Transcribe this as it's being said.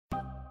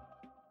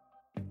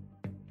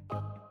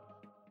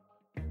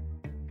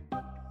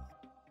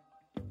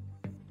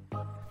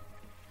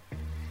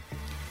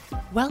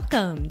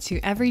Welcome to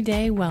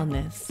Everyday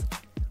Wellness.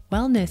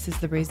 Wellness is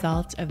the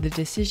result of the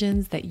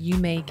decisions that you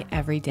make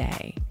every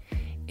day.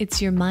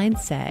 It's your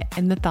mindset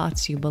and the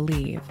thoughts you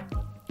believe.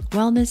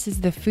 Wellness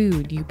is the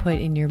food you put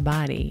in your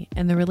body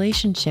and the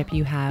relationship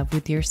you have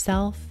with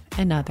yourself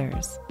and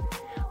others.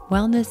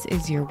 Wellness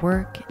is your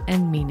work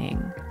and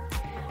meaning.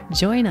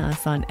 Join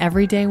us on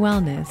Everyday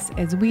Wellness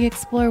as we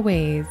explore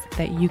ways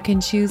that you can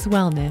choose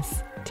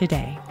wellness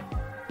today.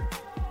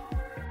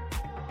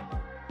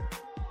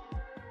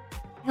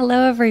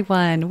 Hello,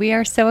 everyone. We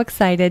are so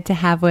excited to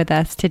have with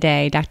us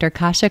today Dr.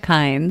 Kasha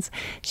Kynes.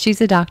 She's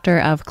a doctor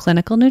of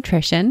clinical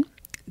nutrition,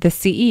 the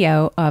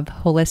CEO of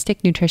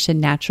Holistic Nutrition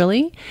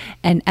Naturally,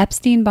 and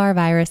Epstein-Barr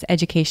Virus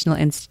Educational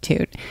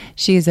Institute.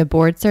 She is a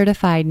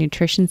board-certified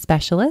nutrition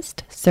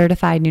specialist,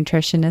 certified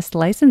nutritionist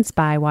licensed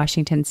by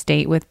Washington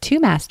State with 2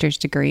 master's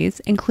degrees,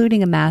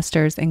 including a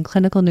master's in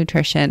clinical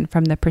nutrition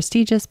from the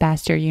prestigious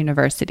Bastyr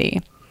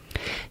University.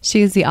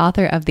 She is the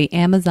author of the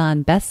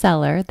Amazon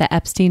bestseller, The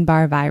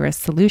Epstein-Barr Virus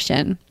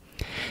Solution.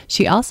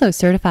 She also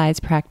certifies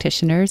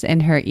practitioners in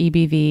her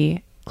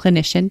EBV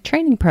clinician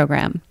training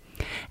program.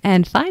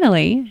 And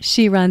finally,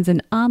 she runs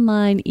an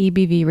online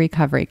EBV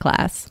recovery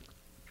class.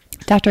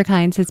 Dr.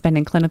 Kynes has been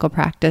in clinical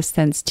practice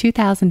since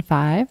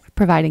 2005,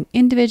 providing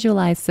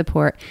individualized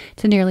support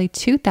to nearly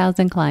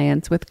 2,000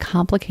 clients with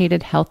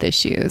complicated health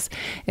issues,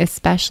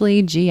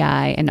 especially GI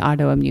and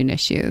autoimmune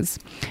issues,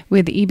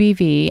 with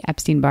EBV,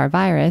 Epstein-Barr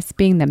virus,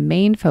 being the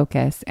main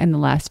focus in the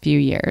last few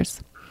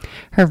years.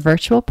 Her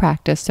virtual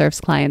practice serves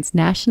clients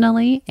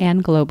nationally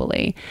and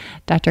globally.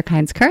 Dr.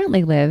 Kynes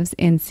currently lives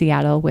in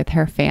Seattle with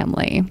her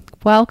family.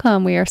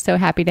 Welcome. We are so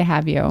happy to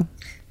have you.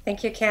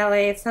 Thank you,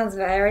 Kelly. It sounds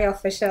very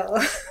official.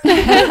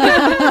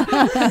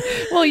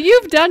 Well,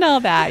 you've done all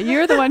that.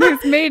 You're the one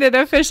who's made it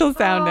official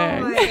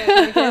sounding. Oh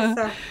my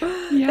goodness.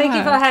 Yeah. Thank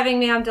you for having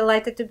me. I'm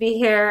delighted to be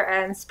here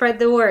and spread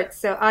the word.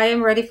 So I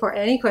am ready for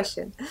any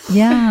question.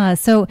 Yeah.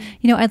 So,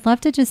 I'd love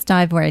to just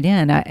dive right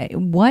in.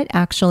 What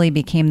actually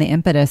became the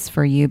impetus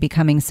for you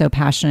becoming so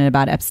passionate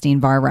about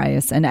Epstein-Barr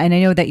virus? And I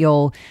know that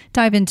you'll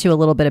dive into a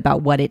little bit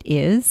about what it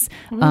is,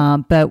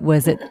 but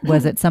was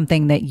it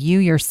something that you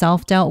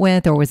yourself dealt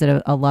with, or was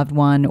it a loved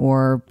one,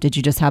 or did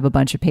you just have a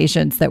bunch of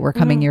patients that were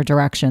coming your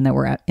direction that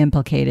were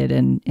implicated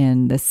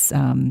in this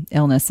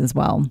illness as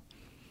well?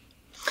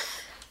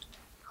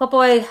 Oh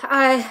boy,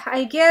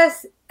 I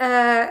guess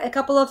a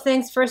couple of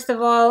things. First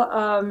of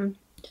all,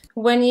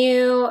 when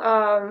you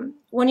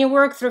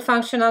work through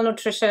functional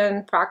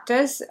nutrition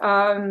practice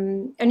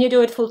and you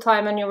do it full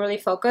time and you really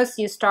focus,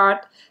 you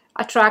start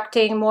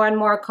attracting more and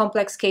more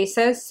complex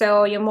cases.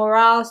 So your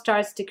morale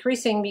starts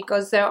decreasing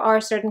because there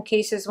are certain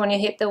cases when you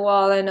hit the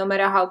wall, and no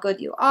matter how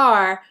good you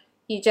are,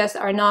 you just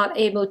are not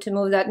able to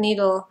move that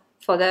needle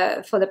for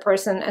the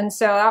person. And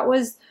so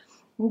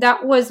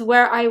that was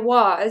where I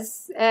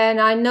was, and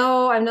I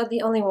know I'm not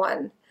the only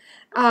one.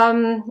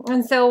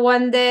 And so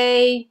one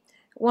day,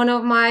 one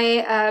of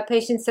my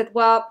patients said,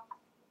 well,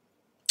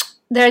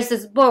 there's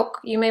this book,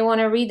 you may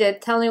want to read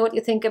it, tell me what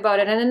you think about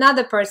it, and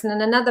another person.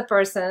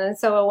 And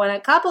so when a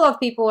couple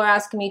of people were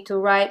asking me to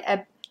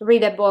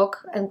read a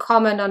book and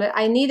comment on it,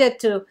 I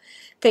needed to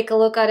take a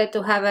look at it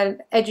to have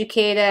an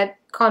educated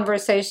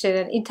conversation,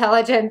 an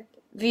intelligent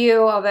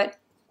view of it.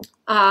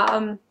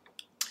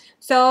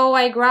 So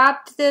I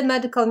grabbed the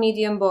medical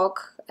medium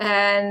book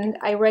and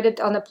I read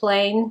it on a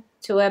plane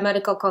to a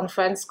medical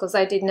conference because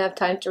I didn't have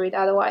time to read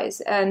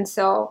otherwise. And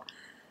so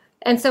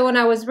when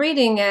I was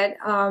reading it,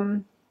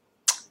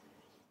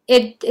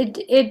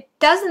 it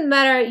doesn't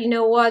matter,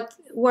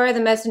 where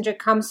the messenger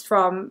comes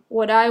from.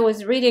 What I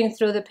was reading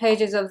through the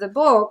pages of the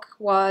book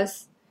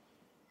was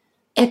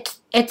it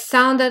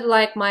sounded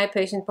like my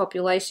patient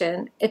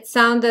population. It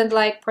sounded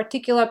like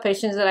particular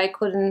patients that I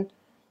couldn't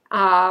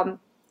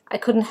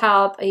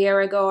help a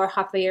year ago or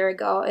half a year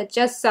ago. It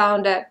just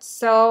sounded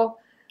so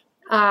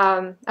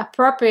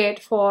appropriate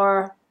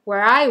for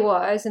where I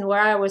was and where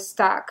I was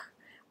stuck.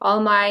 All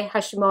my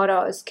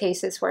Hashimoto's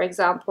cases, for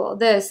example,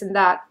 this and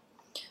that.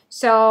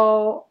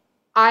 So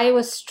I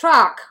was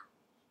struck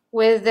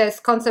with this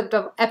concept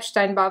of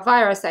Epstein-Barr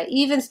virus. I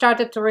even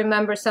started to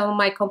remember some of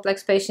my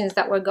complex patients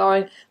that were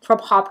going from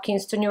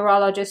Hopkins to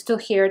neurologist to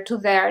here to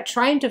there,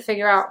 trying to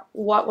figure out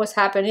what was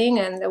happening.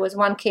 And there was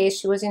one case,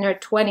 she was in her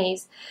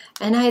 20s.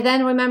 And I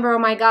then remember, oh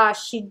my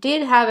gosh, she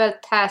did have a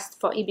test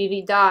for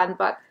EBV done,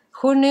 but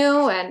who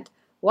knew and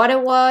what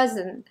it was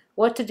and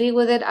what to do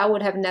with it, I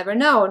would have never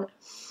known.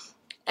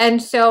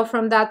 And so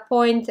from that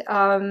point,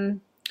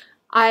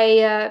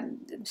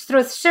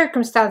 through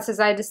circumstances,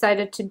 I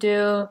decided to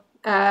do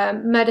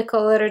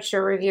medical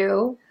literature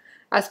review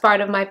as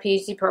part of my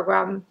PhD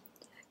program,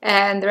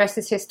 and the rest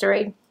is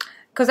history.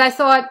 Because I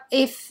thought,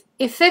 if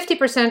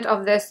 50%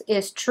 of this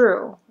is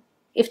true,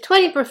 if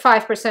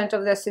 25%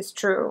 of this is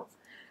true,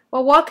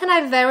 well, what can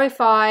I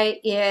verify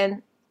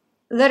in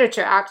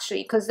literature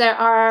actually? Because there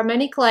are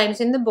many claims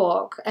in the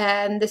book,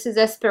 and this is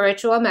a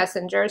spiritual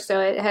messenger,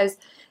 so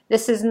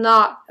this is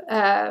not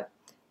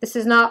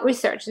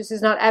research, this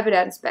is not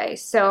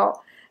evidence-based. So,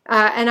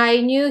 and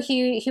I knew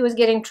he was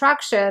getting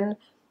traction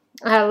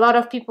a lot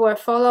of people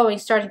were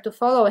starting to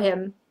follow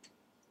him.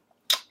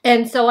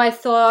 And so I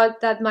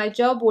thought that my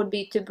job would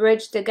be to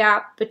bridge the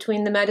gap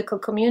between the medical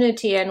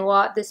community and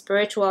what the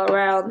spiritual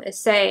realm is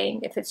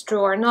saying, if it's true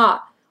or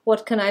not.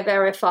 What can I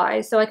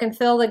verify? So I can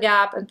fill the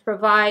gap and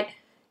provide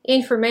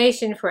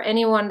information for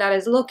anyone that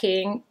is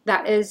looking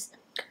that is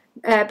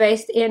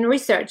based in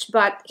research.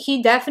 But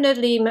he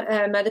definitely,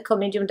 medical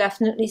medium,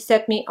 definitely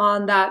set me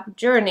on that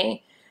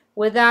journey.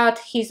 Without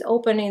his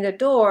opening the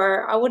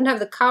door, I wouldn't have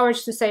the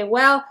courage to say,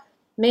 well,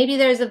 maybe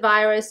there's a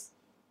virus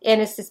and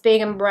it's this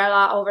big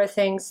umbrella over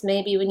things.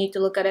 Maybe we need to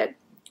look at it,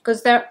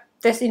 because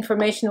this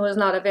information was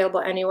not available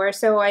anywhere.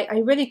 So I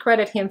really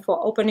credit him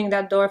for opening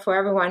that door for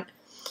everyone.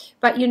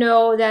 But,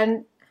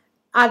 then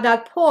at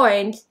that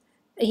point,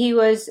 he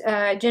was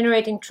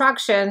generating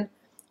traction.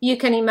 You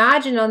can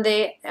imagine on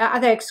the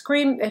other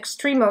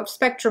extreme of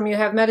spectrum, you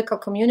have medical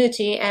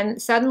community,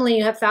 and suddenly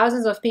you have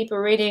thousands of people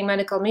reading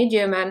Medical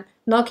Medium and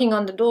knocking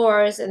on the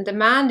doors and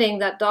demanding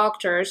that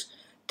doctors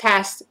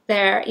test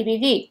their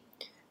EBV.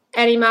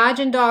 And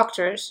imagine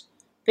doctors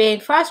being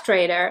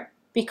frustrated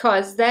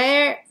because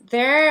their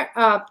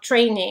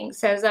training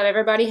says that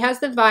everybody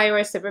has the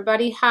virus,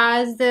 everybody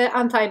has the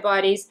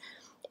antibodies,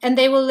 and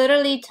they will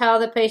literally tell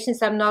the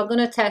patients, I'm not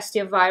going to test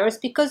your virus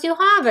because you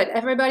have it.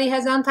 Everybody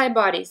has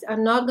antibodies.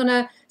 I'm not going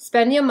to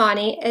spend your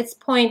money. It's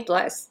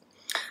pointless.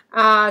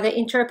 The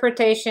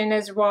interpretation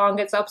is wrong.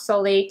 It's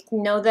obsolete.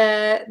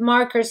 The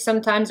markers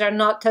sometimes are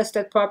not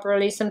tested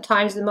properly.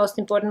 Sometimes the most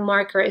important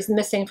marker is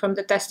missing from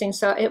the testing.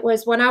 So it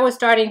was when I was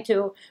starting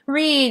to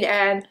read,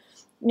 and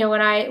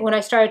when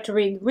I started to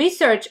read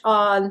research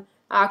on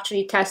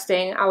actually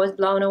testing, I was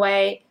blown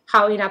away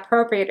how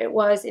inappropriate it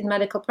was in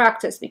medical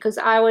practice, because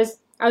I was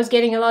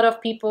getting a lot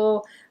of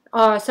people,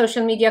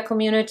 social media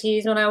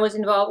communities, when I was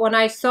involved, when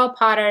I saw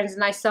patterns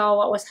and I saw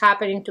what was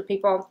happening to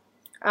people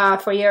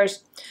for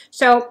years.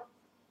 So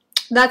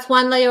that's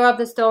one layer of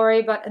the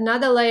story. But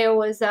another layer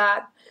was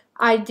that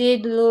I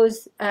did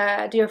lose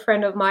a dear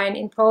friend of mine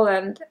in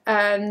Poland,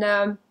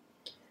 and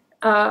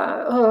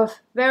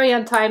very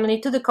untimely,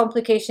 to the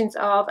complications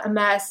of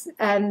MS.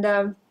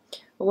 And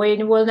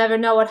we will never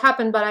know what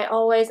happened, but I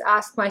always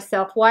ask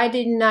myself, why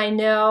didn't I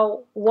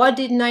know? What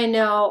didn't I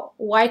know?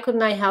 Why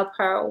couldn't I help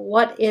her?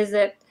 What is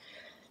it?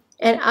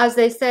 And as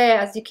they say,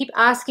 as you keep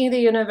asking the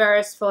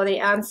universe for the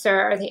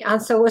answer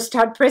will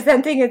start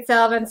presenting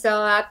itself. And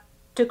so that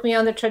took me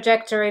on the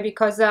trajectory,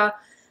 because the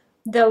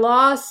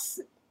loss,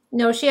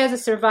 she has a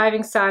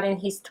surviving son in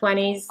his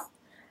 20s.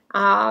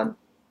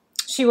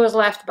 She was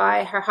left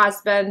by her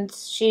husband.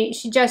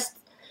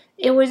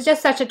 It was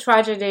just such a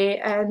tragedy,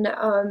 and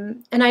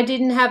I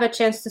didn't have a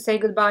chance to say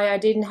goodbye. I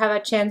didn't have a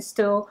chance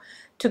to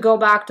go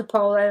back to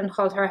Poland and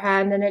hold her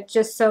hand, and it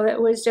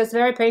was just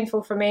very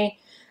painful for me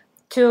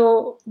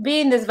to be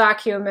in this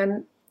vacuum.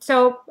 And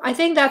so I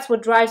think that's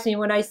what drives me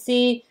when I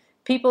see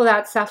people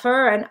that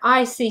suffer, and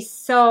I see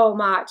so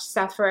much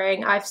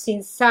suffering. I've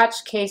seen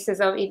such cases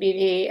of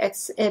EBV.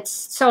 It's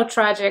so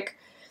tragic.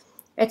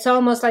 It's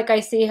almost like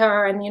I see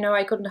her and,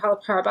 I couldn't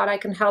help her, but I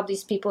can help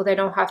these people. They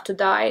don't have to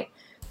die.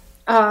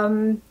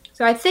 So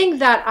I think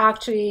that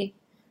actually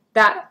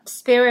that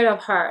spirit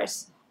of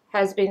hers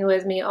has been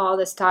with me all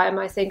this time.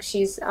 I think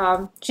she's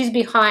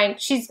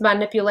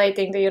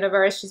manipulating the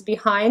universe. She's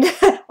behind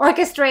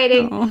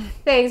orchestrating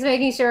things,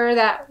 making sure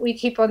that we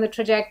keep on the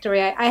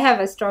trajectory. I have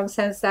a strong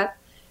sense that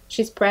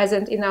she's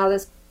present in all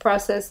this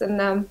process.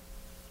 And I'm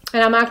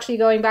actually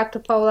going back to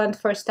Poland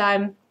first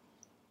time.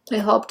 I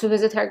hope to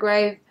visit her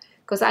grave,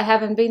 because I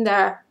haven't been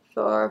there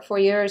for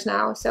years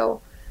now. So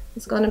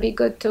it's going to be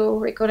good to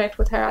reconnect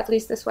with her, at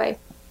least this way.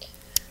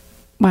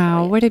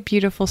 Wow, what a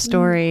beautiful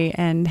story,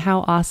 and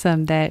how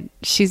awesome that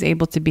she's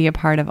able to be a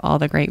part of all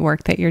the great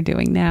work that you're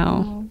doing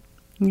now.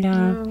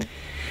 Yeah.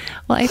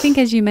 Well, I think,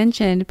 as you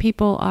mentioned,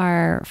 people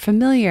are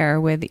familiar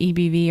with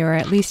EBV, or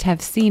at least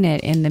have seen it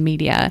in the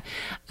media.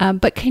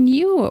 But can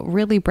you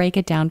really break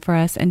it down for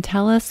us and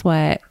tell us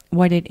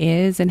what it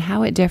is and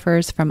how it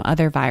differs from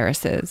other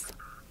viruses?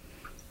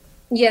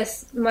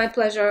 Yes, my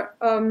pleasure.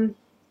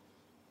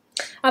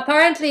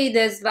 Apparently,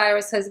 this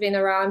virus has been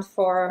around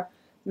for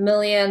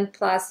million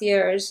plus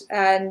years,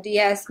 and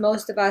yes,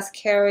 most of us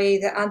carry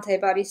the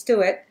antibodies to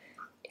it,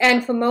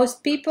 and for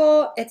most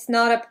people it's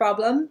not a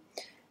problem.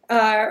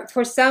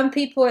 For some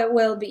people it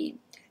will be,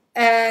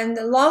 and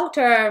the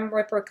long-term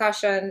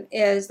repercussion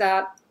is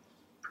that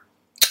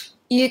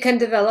you can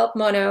develop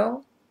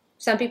mono.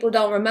 Some people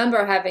don't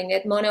remember having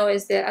it. Mono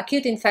is the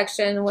acute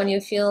infection when you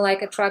feel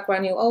like a truck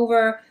ran you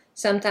over.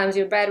 Sometimes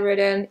you're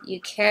bedridden.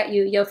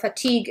 Your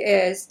fatigue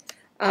is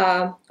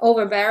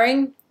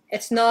overbearing.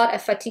 It's not a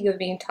fatigue of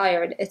being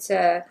tired. It's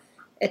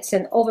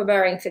an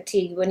overbearing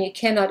fatigue when you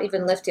cannot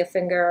even lift your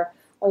finger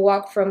or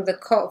walk from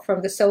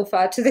the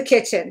sofa to the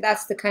kitchen.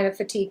 That's the kind of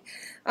fatigue.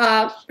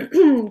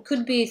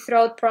 Could be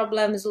throat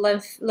problems,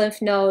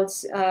 lymph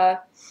nodes,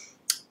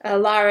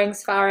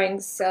 larynx,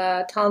 pharynx,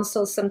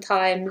 tonsils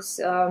sometimes.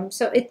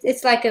 So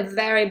it's like a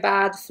very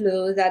bad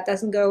flu that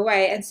doesn't go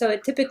away. And so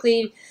it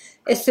typically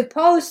is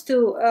supposed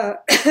to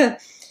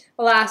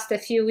last a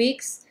few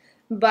weeks.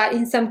 but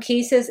in some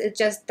cases, it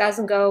just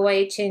doesn't go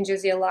away. It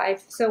changes your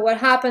life. So what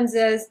happens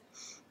is,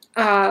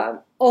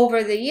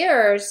 over the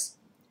years,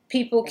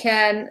 people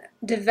can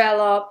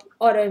develop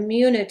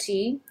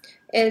autoimmunity.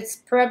 It's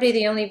probably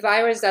the only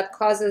virus that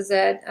causes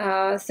it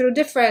through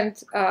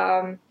different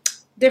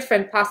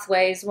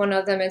pathways. One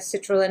of them is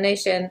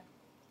citrullination.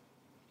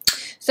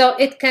 So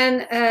it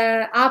can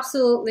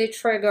absolutely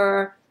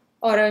trigger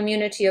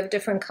autoimmunity of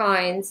different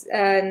kinds.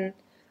 And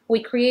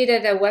we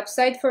created a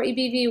website for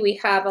EBV. We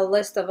have a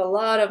list of a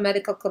lot of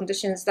medical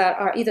conditions that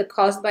are either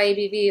caused by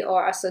EBV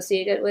or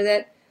associated with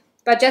it.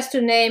 But just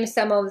to name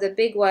some of the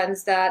big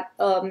ones that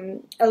a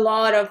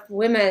lot of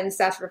women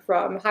suffer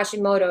from,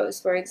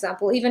 Hashimoto's, for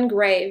example, even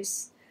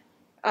Graves',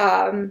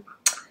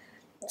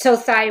 so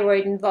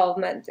thyroid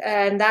involvement,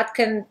 and that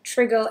can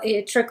trickle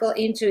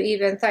into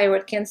even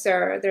thyroid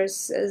cancer.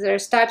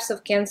 There's types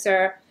of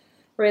cancer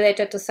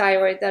related to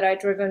thyroid that are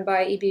driven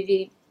by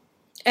EBV.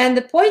 And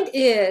the point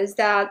is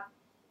that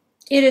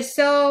it is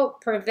so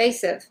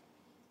pervasive.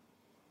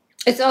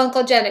 It's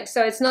oncogenic,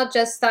 so it's not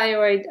just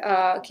thyroid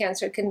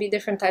cancer. It can be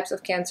different types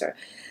of cancer.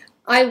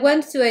 I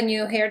went to a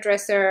new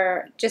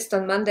hairdresser just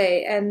on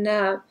Monday,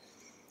 and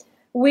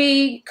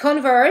we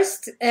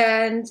conversed,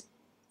 and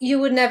you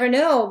would never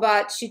know,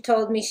 but she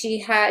told me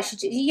she's a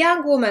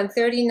young woman,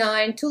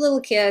 39, 2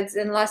 little kids,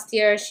 and last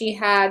year she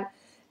had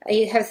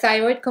her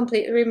thyroid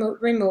completely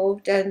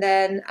removed, and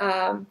then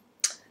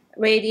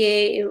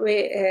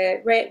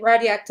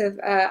radioactive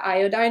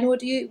iodine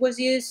was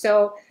used.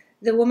 So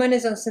the woman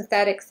is on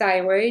synthetic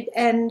thyroid,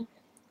 and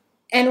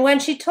when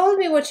she told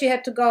me what she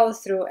had to go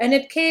through, and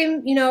it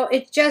came,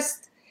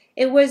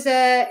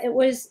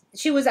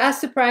 she was as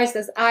surprised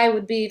as I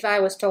would be if I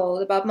was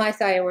told about my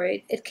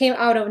thyroid. It came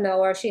out of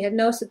nowhere. She had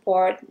no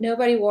support.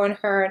 Nobody warned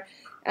her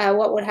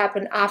what would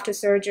happen after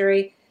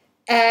surgery.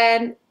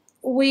 And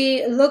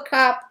we look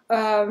up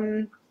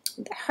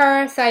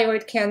her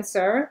thyroid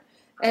cancer,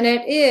 and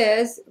it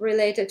is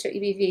related to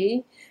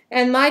EBV.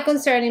 And my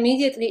concern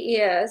immediately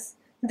is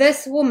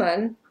this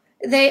woman,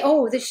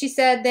 she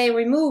said they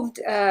removed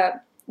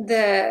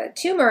the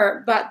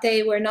tumor, but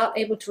they were not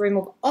able to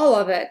remove all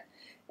of it.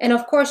 And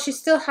of course, she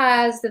still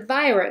has the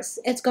virus.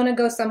 It's going to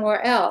go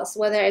somewhere else,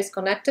 whether it's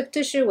connective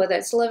tissue, whether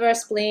it's liver,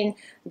 spleen,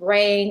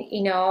 brain,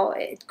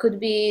 it could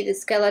be the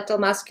skeletal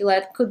muscle,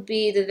 it could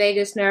be the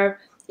vagus nerve.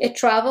 It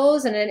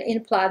travels and it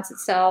implants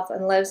itself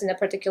and lives in a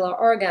particular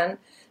organ.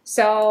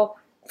 So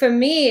for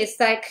me, it's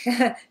like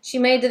she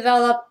may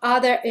develop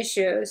other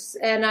issues,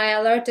 and I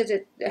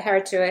alerted her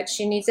to it.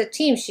 She needs a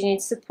team. She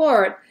needs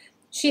support.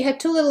 She had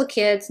 2 little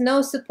kids,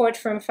 no support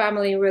from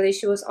family really.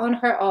 She was on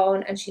her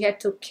own, and she had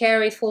to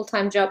carry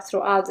full-time job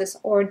throughout this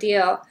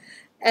ordeal.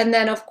 And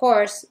then, of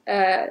course,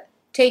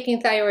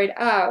 taking thyroid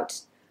out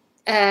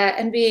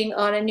and being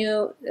on a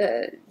new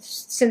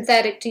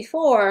synthetic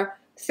T4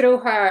 threw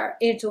her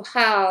into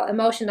hell,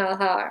 emotional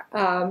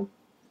hell,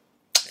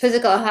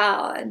 physical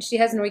hell, and she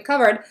hasn't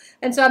recovered.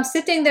 And so I'm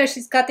sitting there,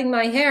 she's cutting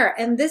my hair,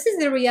 and this is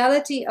the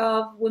reality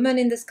of women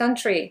in this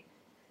country.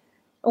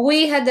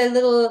 We had a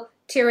little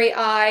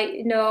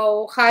teary-eye,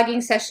 hugging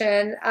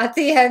session at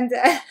the end.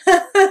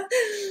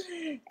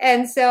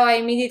 And so I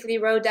immediately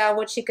wrote down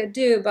what she could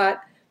do.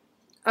 But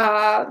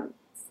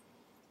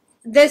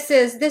this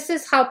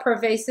is how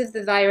pervasive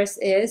the virus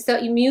is. So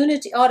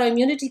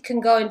autoimmunity can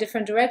go in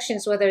different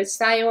directions, whether it's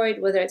thyroid,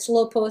 whether it's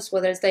lupus,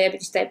 whether it's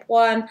diabetes type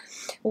 1.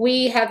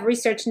 We have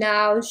research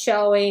now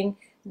showing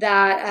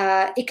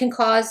that it can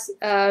cause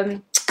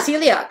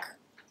celiac.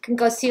 It can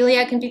cause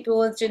celiac in people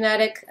with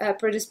genetic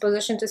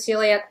predisposition to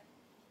celiac.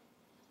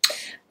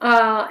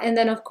 And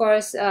then, of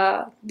course,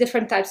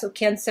 different types of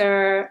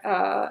cancer,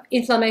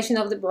 inflammation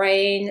of the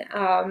brain.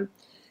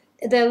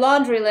 The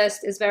laundry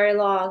list is very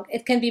long.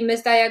 It can be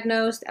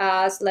misdiagnosed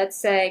as, let's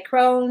say,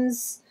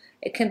 Crohn's.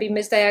 It can be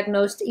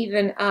misdiagnosed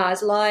even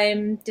as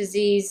Lyme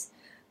disease,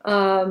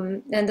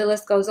 and the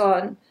list goes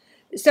on.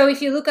 So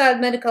if you look at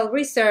medical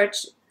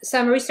research,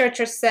 some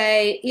researchers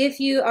say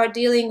if you are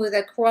dealing with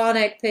a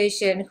chronic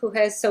patient who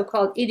has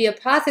so-called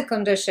idiopathic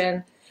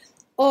condition,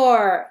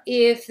 or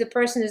if the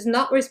person is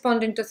not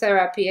responding to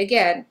therapy,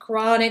 again,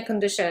 chronic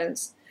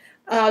conditions,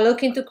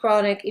 look into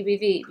chronic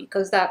EBV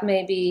because that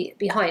may be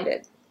behind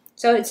it.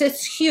 So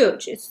it's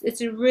huge.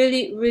 It's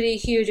really, really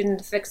huge, and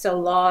it affects a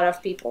lot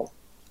of people.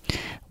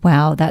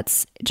 Wow,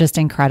 that's just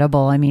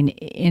incredible. I mean,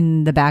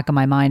 in the back of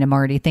my mind, I'm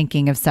already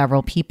thinking of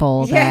several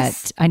people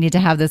that I need to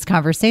have this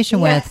conversation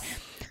with.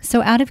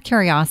 So out of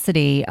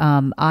curiosity,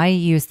 I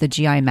use the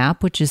GI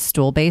map, which is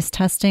stool-based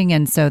testing.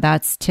 And so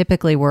that's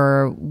typically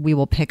where we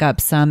will pick up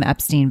some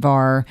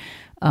Epstein-Barr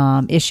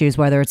issues,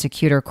 whether it's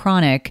acute or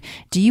chronic.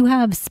 Do you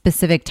have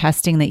specific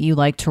testing that you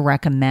like to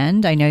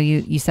recommend? I know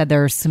you said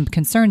there are some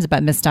concerns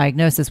about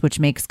misdiagnosis, which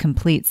makes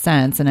complete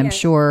sense. And I'm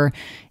sure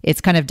it's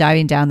kind of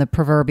diving down the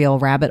proverbial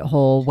rabbit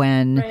hole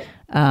when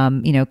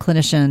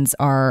clinicians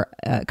are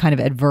kind of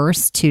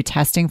adverse to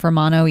testing for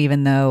mono,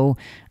 even though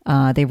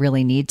they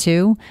really need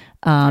to.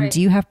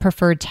 Do you have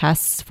preferred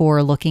tests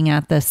for looking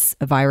at this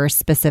virus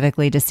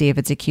specifically to see if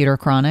it's acute or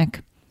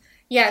chronic?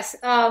 Yes.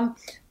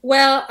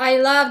 Well, I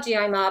love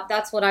GI map.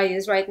 That's what I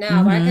use right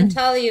now. But I can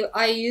tell you,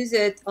 I use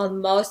it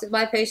on most of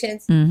my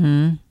patients.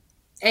 And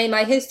in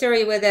my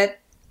history with it,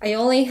 I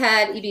only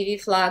had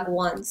EBV flag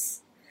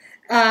once.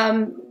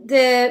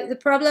 The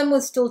problem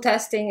with stool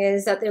testing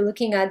is that they're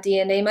looking at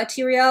DNA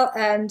material,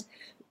 and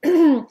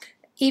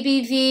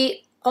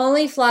EBV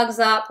only flags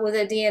up with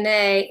the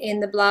DNA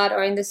in the blood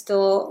or in the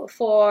stool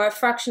for a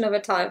fraction of a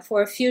time,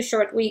 for a few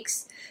short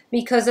weeks,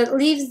 because it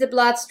leaves the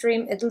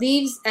bloodstream, it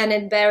leaves and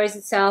it buries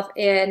itself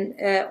in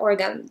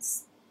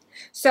organs.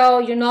 So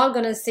you're not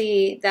going to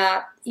see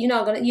that,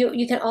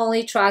 you can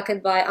only track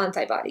it by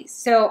antibodies.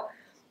 So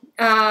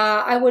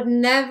I would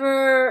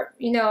never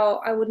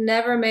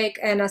make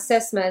an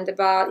assessment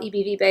about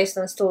EBV based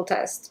on stool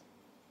test.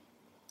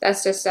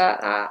 That's just,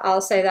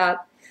 I'll say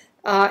that.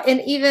 And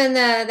even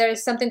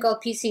there's something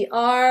called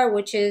PCR,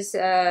 which is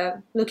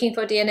looking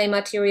for DNA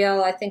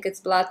material. I think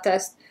it's blood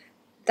test.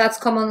 That's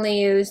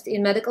commonly used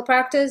in medical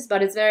practice,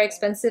 but it's very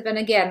expensive. And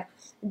again,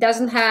 it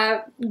doesn't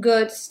have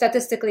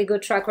statistically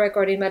good track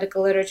record in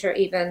medical literature,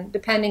 even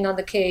depending on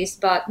the case,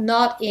 but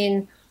not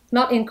in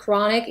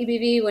chronic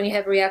EBV. When you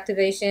have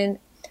reactivation,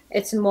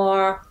 it's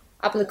more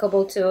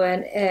applicable to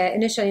an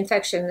initial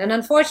infection. And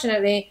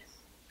unfortunately,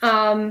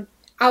 I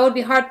would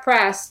be hard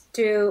pressed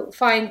to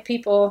find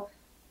people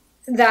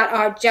that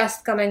are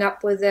just coming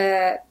up with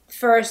the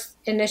first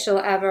initial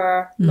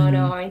ever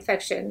mono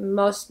infection.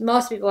 Most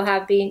people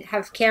have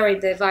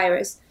carried the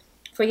virus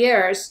for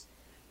years,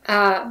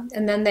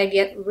 and then they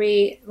get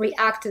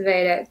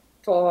reactivated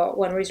for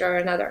one reason or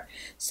another.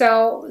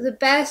 So the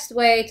best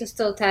way to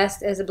still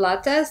test is a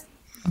blood test.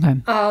 Okay.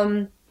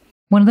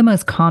 One of the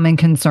most common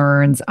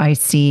concerns I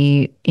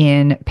see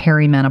in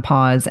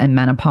perimenopause and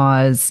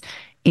menopause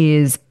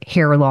is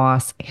hair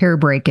loss, hair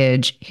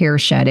breakage, hair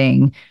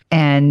shedding.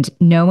 And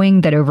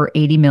knowing that over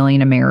 80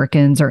 million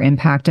Americans are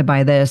impacted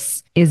by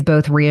this is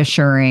both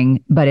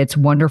reassuring, but it's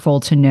wonderful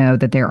to know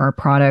that there are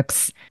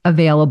products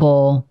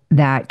available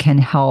that can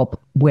help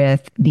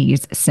with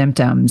these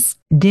symptoms.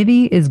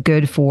 Divi is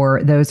good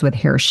for those with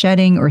hair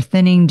shedding or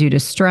thinning due to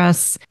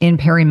stress in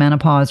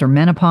perimenopause or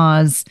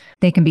menopause.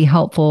 They can be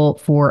helpful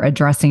for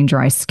addressing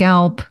dry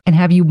scalp. And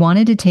have you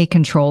wanted to take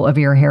control of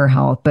your hair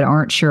health but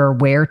aren't sure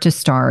where to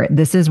start?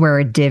 This is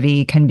where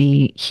Divi can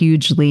be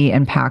hugely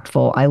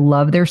impactful. I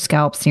love their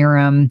scalp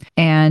serum,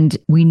 and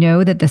we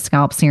know that the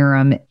scalp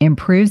serum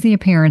improves the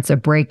appearance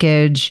of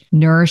breakage,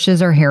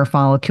 nourishes our hair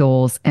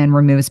follicles, and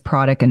removes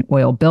product and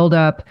oil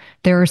buildup.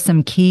 There are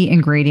some key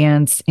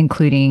ingredients,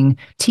 including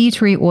tea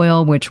tree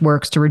oil, which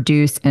works to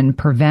reduce and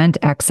prevent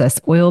excess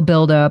oil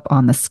buildup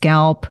on the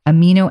scalp,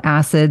 amino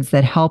acids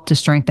that help to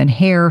strengthen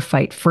hair,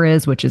 fight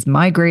frizz, which is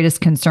my greatest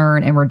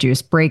concern, and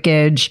reduce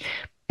breakage,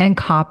 and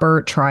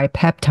copper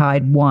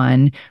tripeptide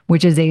 1,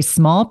 which is a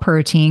small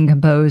protein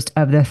composed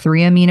of the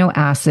 3 amino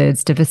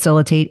acids to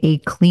facilitate a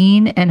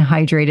clean and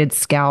hydrated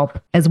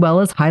scalp, as well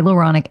as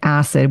hyaluronic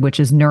acid, which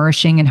is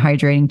nourishing and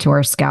hydrating to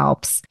our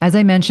scalps. As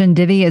I mentioned,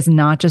 Divi is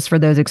not just for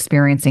those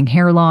experiencing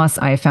hair loss.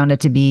 I found it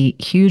to be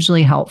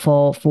hugely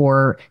helpful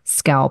for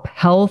scalp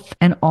health,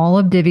 and all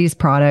of Divi's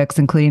products,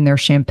 including their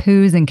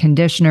shampoos and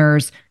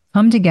conditioners,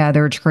 come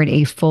together to create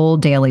a full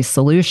daily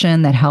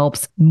solution that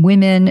helps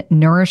women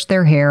nourish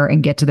their hair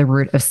and get to the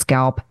root of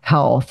scalp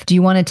health. Do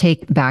you want to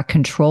take back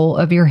control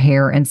of your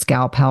hair and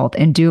scalp health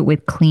and do it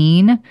with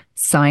clean,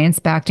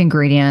 science-backed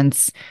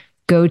ingredients?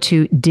 Go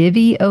to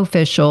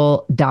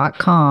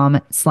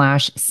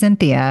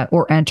diviofficial.com/Cynthia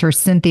or enter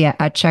Cynthia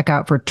at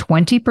checkout for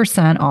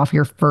 20% off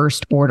your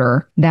first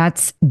order.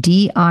 That's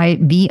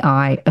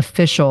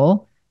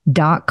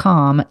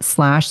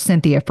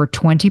diviofficial.com/Cynthia for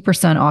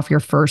 20% off your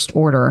first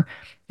order.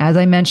 As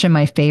I mentioned,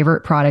 my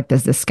favorite product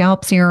is the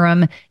scalp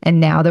serum. And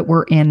now that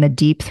we're in the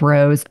deep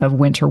throes of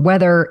winter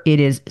weather, it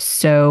is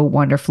so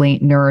wonderfully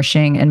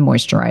nourishing and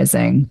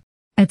moisturizing.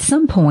 At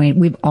some point,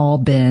 we've all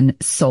been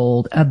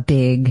sold a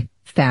big,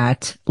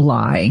 fat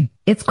lie.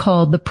 It's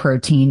called the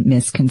protein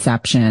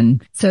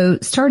misconception. So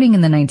starting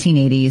in the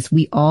 1980s,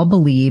 we all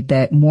believed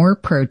that more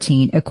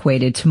protein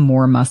equated to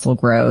more muscle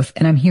growth.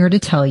 And I'm here to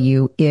tell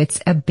you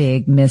it's a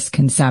big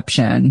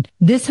misconception.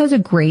 This has a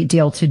great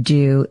deal to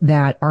do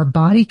that our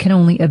body can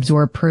only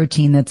absorb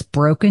protein that's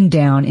broken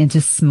down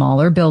into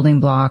smaller building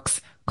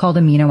blocks called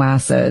amino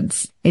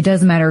acids. It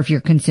doesn't matter if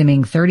you're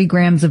consuming 30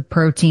 grams of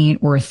protein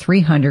or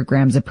 300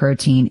 grams of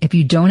protein. If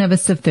you don't have a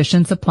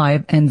sufficient supply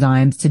of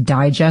enzymes to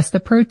digest the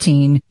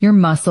protein, your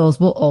muscles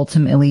will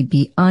ultimately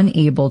be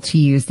unable to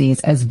use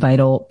these as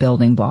vital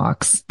building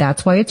blocks.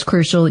 That's why it's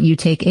crucial you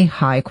take a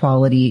high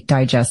quality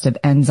digestive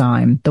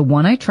enzyme. The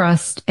one I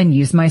trust and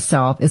use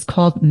myself is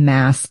called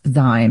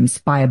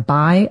Masszymes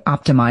by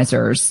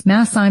Optimizers.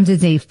 Masszymes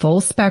is a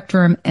full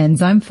spectrum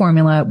enzyme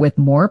formula with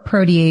more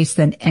protease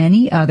than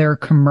any other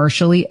commercial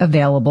commercially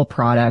available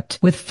product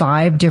with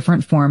 5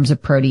 different forms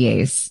of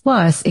protease.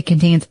 Plus, it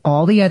contains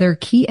all the other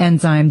key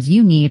enzymes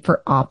you need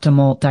for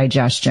optimal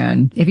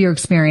digestion. If you're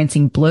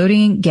experiencing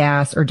bloating,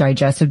 gas, or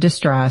digestive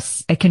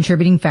distress, a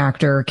contributing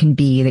factor can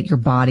be that your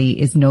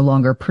body is no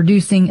longer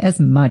producing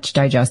as much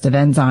digestive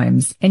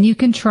enzymes. And you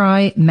can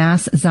try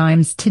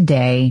Masszymes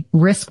today,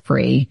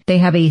 risk-free. They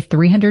have a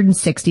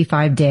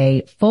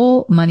 365-day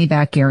full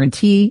money-back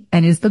guarantee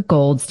and is the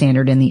gold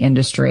standard in the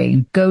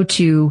industry. Go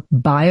to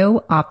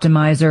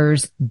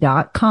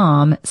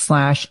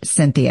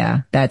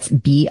bioptimizers.com/Cynthia. That's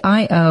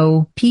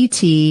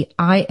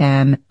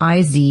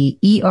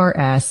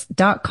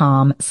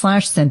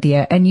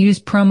bioptimizers.com/Cynthia and use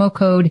promo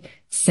code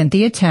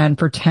Cynthia10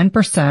 for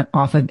 10%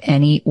 off of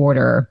any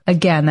order.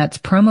 Again, that's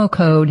promo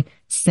code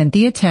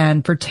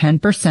Cynthia10 for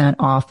 10%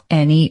 off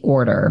any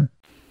order.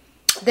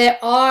 There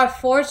are,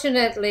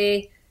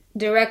 fortunately,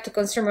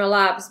 direct-to-consumer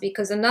labs,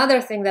 because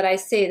another thing that I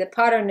see, the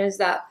pattern is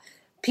that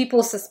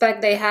people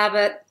suspect they have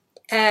it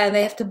and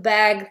they have to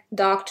beg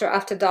doctor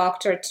after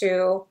doctor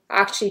to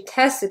actually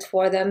test it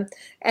for them.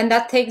 And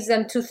that takes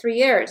them 2-3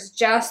 years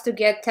just to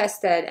get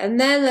tested. And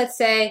then let's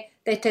say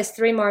they test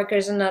 3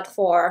 markers and not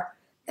 4.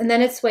 And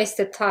then it's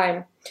wasted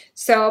time.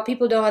 So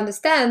people don't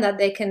understand that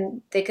they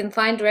can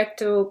find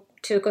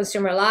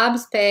direct-to-consumer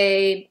labs,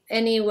 pay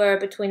anywhere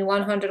between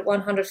 $100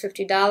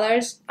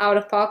 $150 out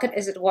of pocket.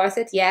 Is it worth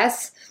it?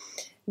 Yes.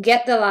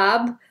 Get the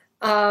lab.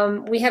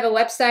 We have a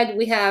website.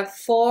 We have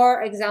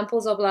 4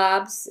 examples of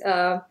labs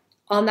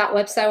on that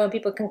website where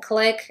people can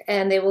click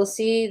and they will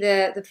see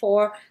the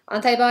 4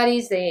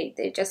 antibodies. They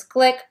just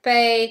click,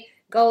 pay,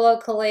 go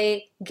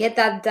locally, get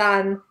that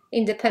done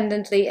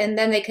independently, and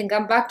then they can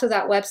come back to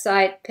that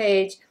website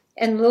page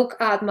and look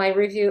at my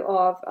review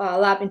of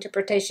lab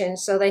interpretation.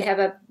 So they have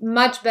a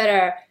much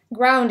better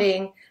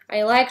grounding.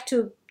 I like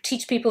to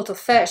teach people to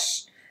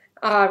fish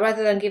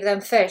rather than give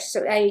them fish.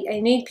 So I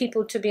need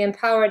people to be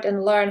empowered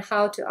and learn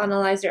how to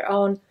analyze their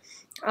own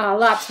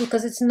labs,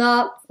 because it's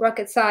not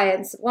rocket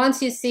science.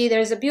 Once you see,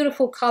 there's a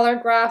beautiful color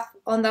graph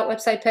on that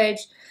website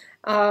page.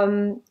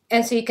 And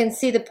so you can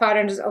see the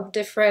patterns of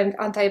different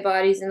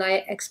antibodies, and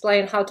I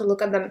explain how to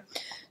look at them.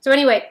 So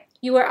anyway,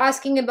 you were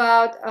asking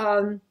about,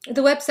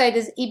 the website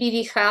is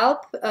EBV Help,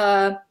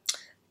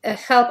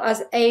 help as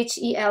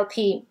HELP.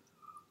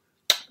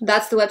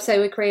 That's the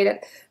website we created.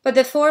 But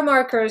the 4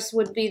 markers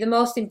would be, the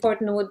most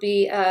important would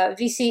be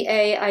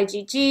VCA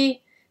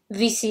IgG,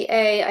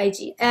 VCA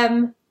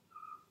IgM,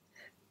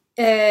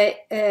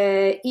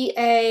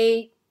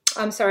 EA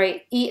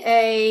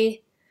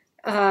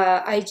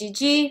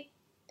IgG,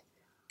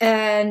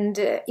 and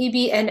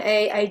EBNA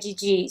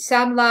IgG.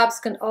 Some labs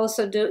can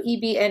also do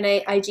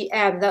EBNA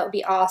IgM. That would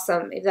be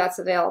awesome if that's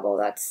available.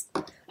 That's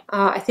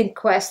I think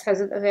Quest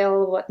has it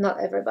available, but not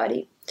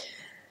everybody.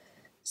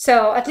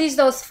 So at least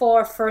those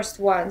 4 first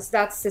ones,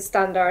 that's the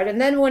standard.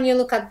 And then when you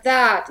look at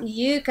that,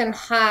 you can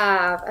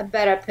have a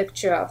better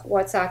picture of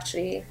what's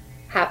actually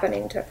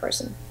happening to a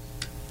person.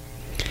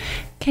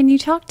 Can you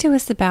talk to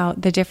us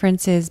about the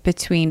differences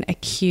between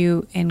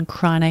acute and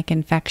chronic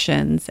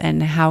infections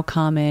and how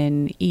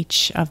common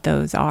each of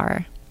those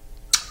are?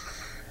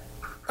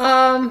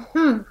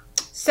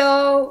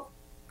 So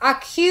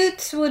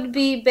acute would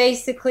be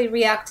basically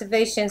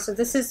reactivation. So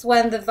this is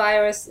when the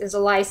virus is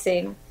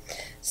lysing.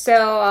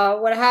 So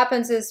what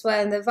happens is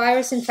when the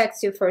virus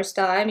infects you first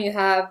time, you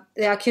have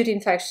the acute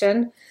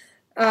infection.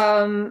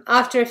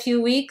 After a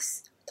few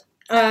weeks,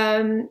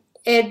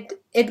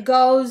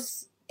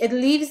 it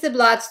leaves the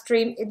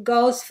bloodstream, it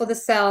goes for the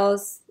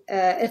cells,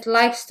 it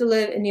likes to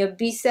live in your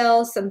B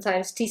cells,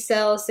 sometimes T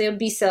cells, so your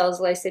B cells,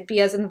 like say B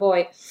as in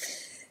boy.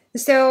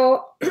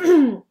 So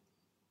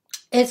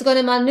it's going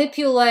to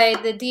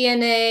manipulate the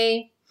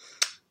DNA,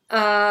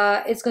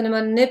 it's going to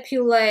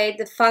manipulate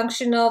the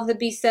function of the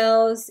B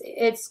cells,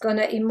 it's going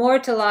to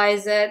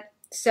immortalize it,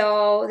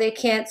 so they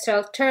can't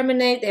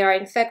self-terminate, they are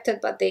infected,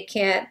 but they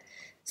can't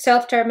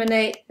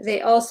self-terminate.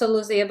 They also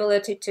lose the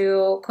ability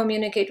to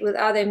communicate with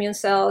other immune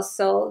cells,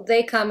 so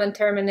they come and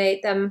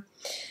terminate them.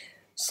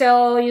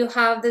 So you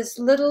have this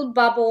little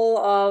bubble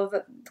of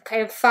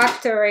kind of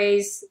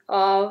factories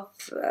of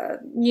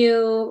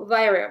new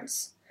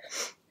virions.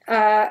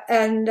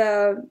 And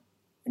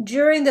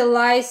during the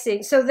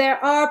lysing, so there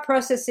are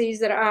processes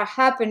that are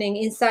happening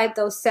inside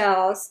those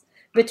cells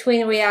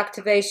between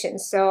reactivation,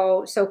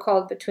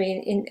 so-called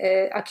between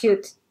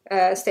acute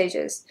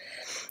stages.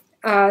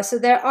 So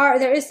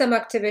there is some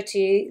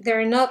activity.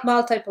 They're not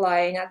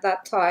multiplying at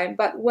that time,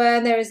 but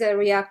when there is a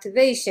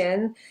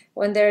reactivation,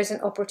 when there is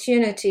an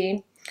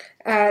opportunity,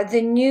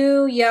 the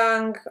new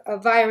young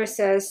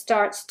viruses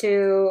start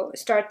to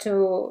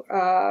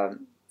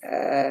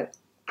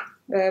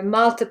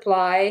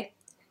multiply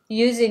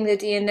using the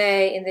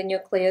DNA in the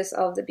nucleus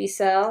of the B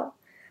cell,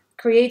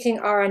 creating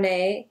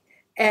RNA,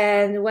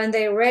 and when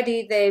they're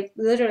ready, they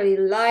literally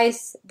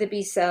lyse the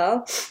B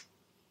cell,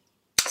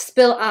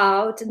 spill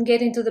out and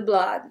get into the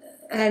blood.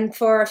 And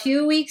for a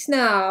few weeks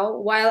now,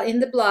 while in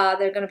the blood,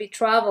 they're going to be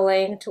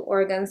traveling to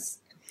organs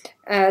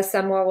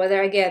somewhere,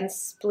 whether again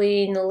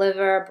spleen,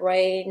 liver,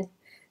 brain,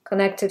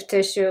 connective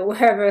tissue,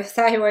 wherever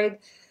thyroid,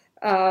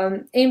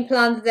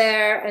 implant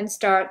there and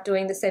start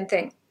doing the same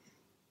thing.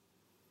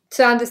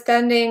 So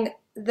understanding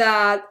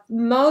that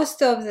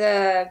most of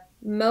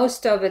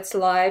its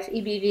life,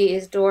 EBV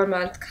is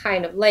dormant,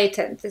 kind of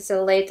latent. It's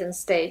a latent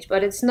stage,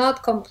 but it's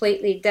not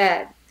completely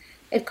dead.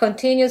 It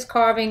continues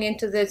carving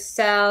into the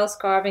cells,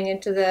 carving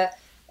into the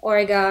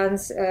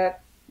organs,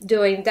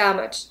 doing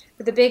damage.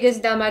 But the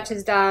biggest damage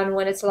is done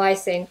when it's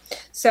lysing.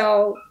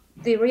 So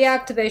the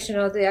reactivation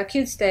of the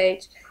acute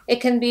stage, it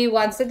can be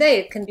once a day,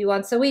 it can be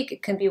once a week,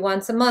 it can be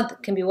once a month,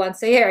 it can be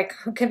once a year, it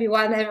can be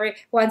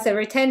once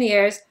every 10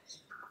 years.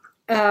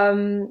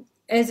 And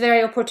it's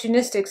very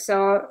opportunistic.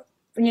 So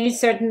you need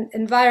certain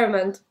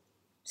environment,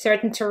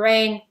 certain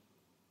terrain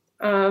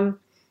for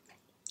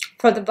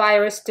the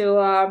virus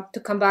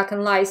to come back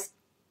and lyse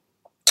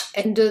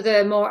and do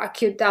the more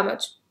acute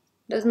damage.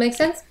 Does it make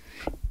sense?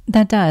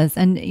 That does.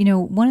 And,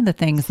 one of the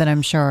things that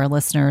I'm sure our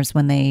listeners,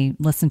 when they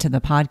listen to the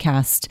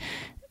podcast,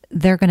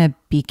 they're going to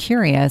be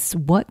curious,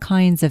 what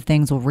kinds of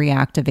things will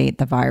reactivate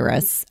the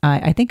virus?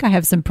 I think I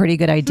have some pretty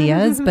good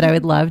ideas, but I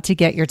would love to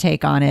get your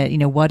take on it.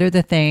 What are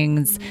the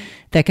things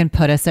that can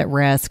put us at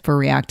risk for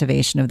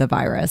reactivation of the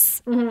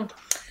virus? Mm-hmm.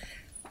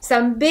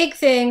 Some big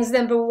things.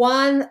 Number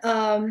one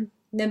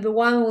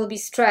will be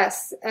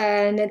stress.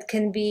 And it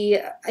can be,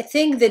 I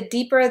think the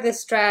deeper the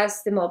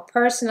stress, the more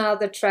personal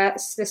the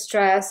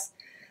stress,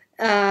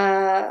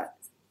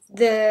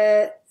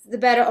 the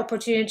better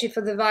opportunity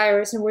for the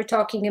virus. And we're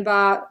talking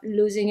about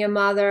losing your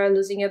mother,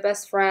 losing your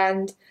best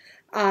friend,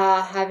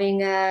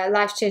 having a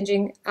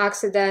life-changing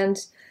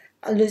accident,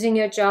 losing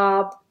your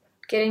job,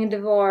 getting a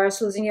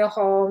divorce, losing your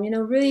home,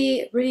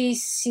 really, really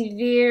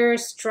severe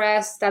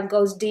stress that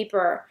goes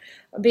deeper,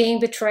 being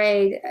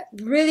betrayed.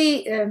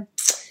 Really,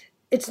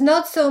 it's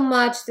not so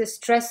much the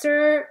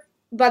stressor,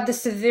 but the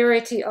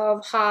severity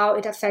of how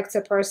it affects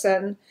a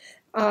person.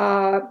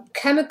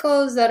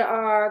 Chemicals that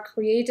are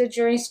created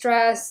during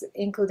stress,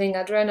 including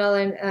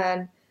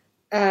adrenaline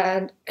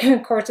and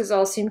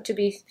cortisol, seem to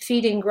be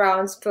feeding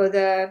grounds for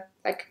this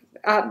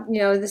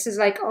is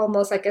like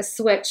almost like a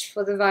switch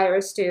for the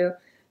virus to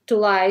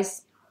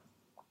lyse.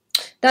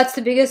 That's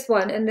the biggest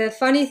one. And the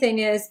funny thing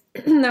is,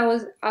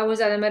 I was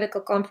at a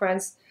medical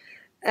conference,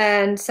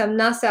 and some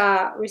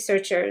NASA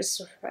researchers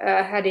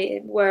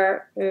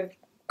were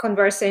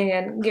conversing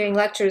and giving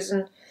lectures,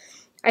 and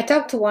I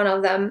talked to one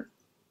of them,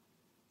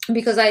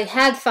 because I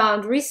had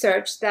found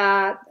research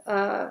that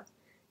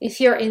if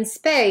you're in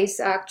space,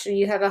 actually,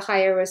 you have a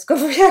higher risk of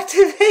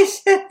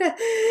reactivation.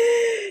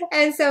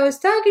 And so I was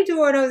talking to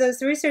one of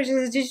those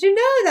researchers, did you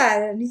know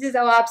that? And he says,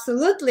 oh,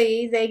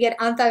 absolutely. They get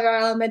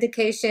antiviral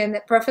medication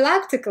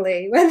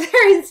prophylactically when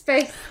they're in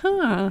space.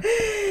 Huh.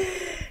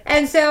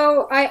 And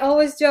so I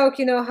always joke,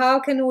 how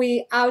can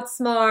we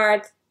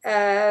outsmart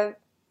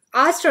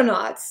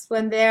astronauts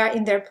when they're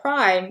in their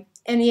prime?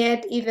 And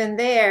yet, even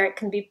there, it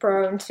can be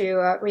prone to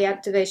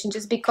reactivation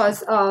just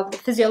because of the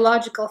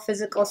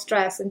physical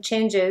stress and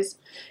changes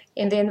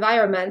in the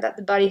environment that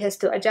the body has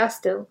to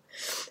adjust to.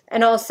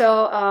 And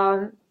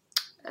also,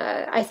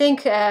 I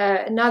think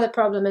another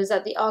problem is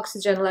that the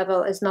oxygen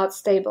level is not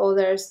stable.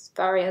 There's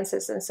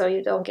variances, and so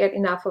you don't get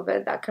enough of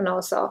it. That can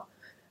also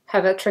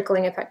have a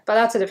trickling effect, but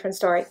that's a different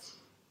story.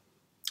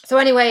 So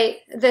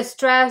anyway, the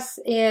stress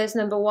is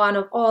number one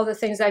of all the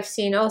things I've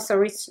seen. Also,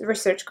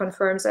 research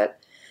confirms it.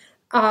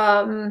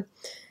 I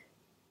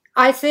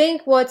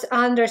think what's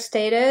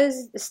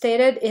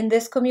stated in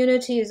this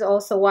community is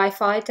also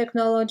Wi-Fi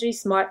technology,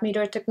 smart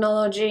meter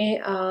technology.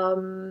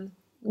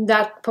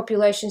 That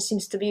population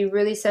seems to be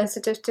really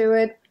sensitive to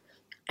it.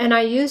 And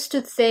I used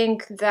to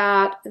think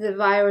that the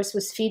virus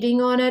was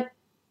feeding on it,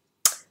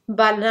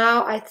 but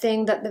now I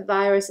think that the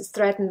virus is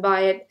threatened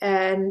by it.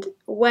 And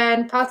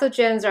when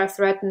pathogens are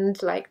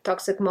threatened, like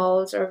toxic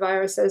molds or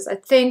viruses, I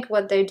think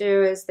what they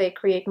do is they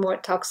create more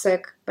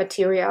toxic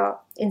material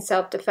in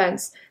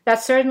self-defense.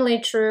 That's certainly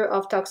true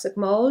of toxic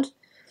mold,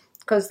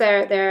 because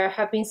there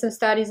have been some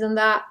studies on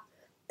that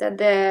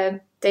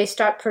they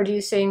start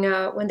producing,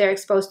 when they're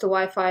exposed to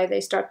Wi-Fi,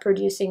 they start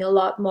producing a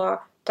lot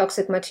more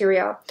toxic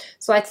material.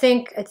 So I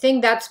think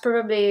that's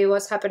probably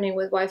what's happening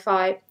with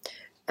Wi-Fi.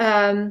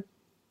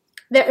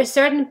 There is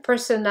certain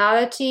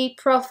personality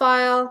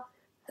profile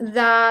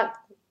that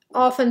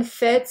often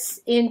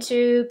fits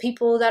into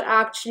people that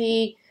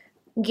actually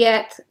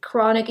get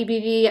chronic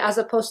EBV as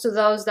opposed to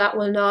those that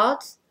will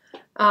not.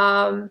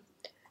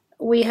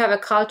 We have a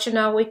culture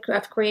now. We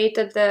have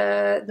created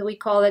we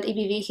call it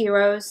EBV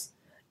heroes.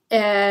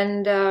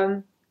 And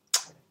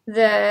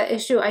the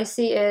issue I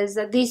see is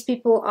that these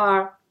people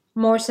are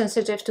more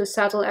sensitive to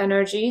subtle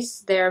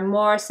energies. They're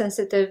more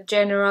sensitive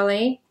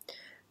generally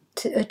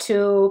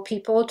to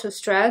people, to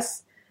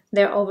stress.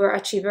 They're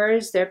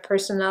overachievers. Their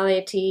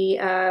personality,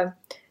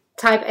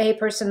 type A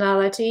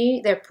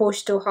personality, they're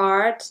pushed too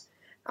hard.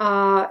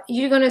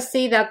 You're going to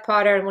see that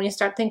pattern when you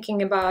start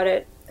thinking about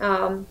it.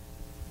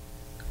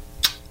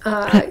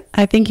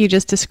 I think you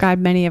just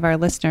described many of our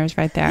listeners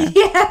right there.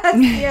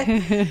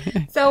 Yes.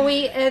 So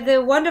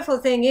the wonderful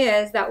thing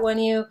is that when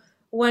you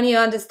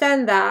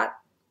understand that,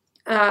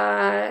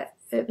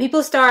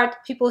 people start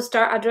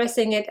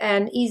addressing it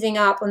and easing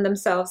up on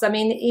themselves. I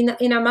mean,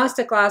 in our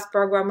masterclass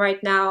program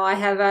right now, I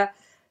have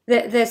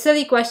the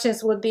silly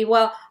questions would be,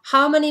 well,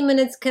 how many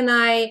minutes can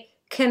I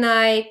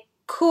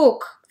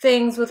cook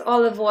things with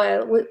olive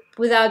oil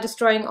without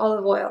destroying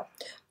olive oil?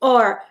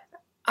 Or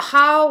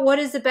what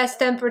is the best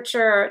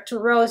temperature to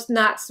roast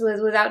nuts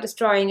without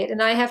destroying it?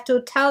 And I have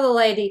to tell the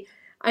lady,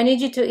 I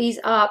need you to ease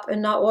up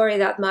and not worry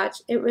that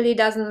much. It really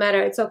doesn't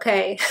matter. It's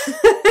okay.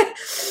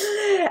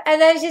 And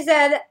then she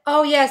said,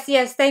 oh, yes,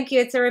 thank you.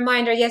 It's a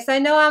reminder. Yes, I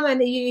know I'm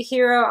a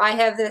hero. I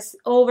have this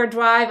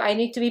overdrive. I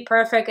need to be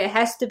perfect. It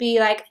has to be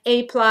like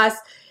A+.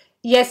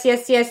 Yes,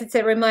 it's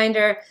a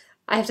reminder.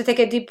 I have to take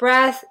a deep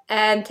breath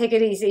and take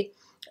it easy.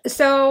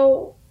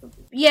 So,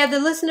 yeah, the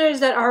listeners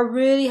that are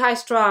really high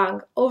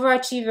strung,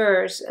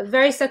 overachievers,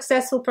 very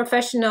successful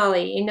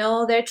professionally,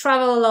 they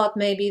travel a lot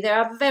maybe, they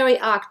are very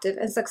active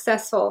and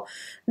successful.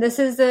 This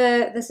is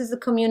a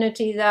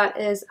community that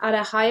is at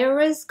a higher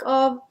risk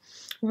of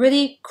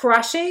really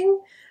crushing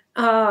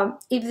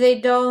if they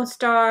don't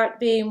start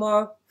being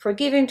more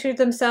forgiving to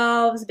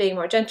themselves, being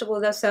more gentle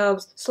with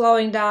themselves,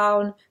 slowing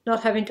down,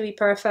 not having to be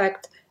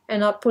perfect, and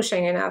not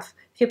pushing enough.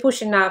 If you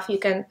push enough, you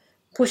can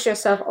push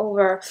yourself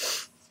over.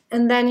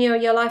 And then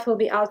your life will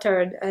be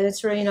altered, and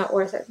it's really not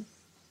worth it.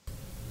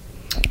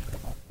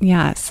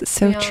 Yes,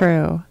 so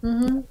true.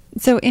 Mm-hmm.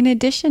 So in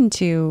addition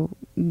to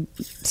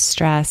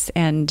stress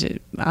and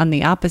on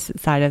the opposite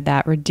side of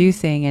that,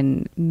 reducing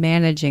and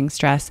managing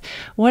stress,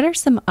 what are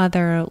some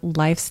other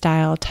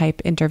lifestyle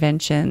type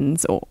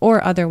interventions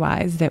or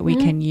otherwise that we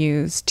can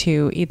use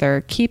to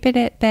either keep it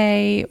at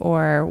bay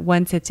or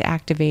once it's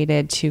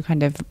activated to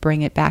kind of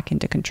bring it back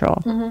into control?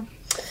 Mm-hmm.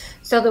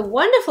 So the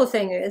wonderful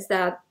thing is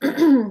that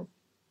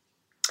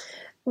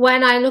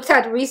when I looked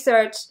at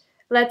research,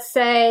 let's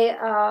say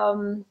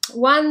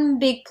one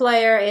big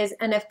player is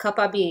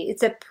NF-kappa B.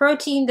 It's a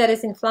protein that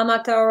is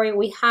inflammatory.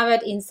 We have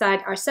it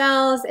inside our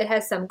cells. It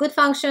has some good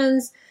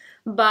functions,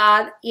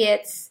 but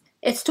it's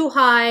too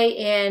high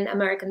in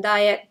American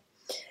diet.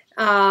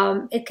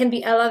 It can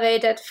be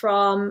elevated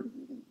from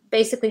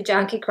basically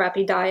junky,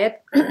 crappy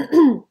diet.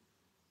 And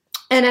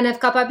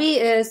NF-kappa B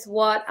is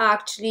what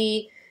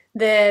actually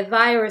the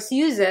virus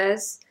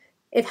uses.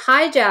 It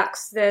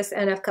hijacks this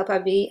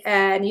NF-kappa B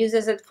and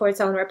uses it for its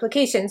own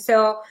replication.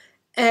 So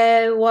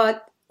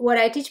what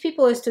I teach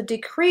people is to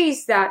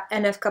decrease that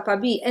NF-kappa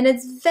B. And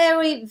it's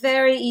very,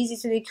 very easy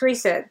to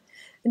decrease it.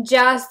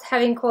 Just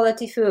having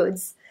quality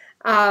foods,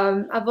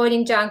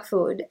 avoiding junk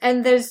food.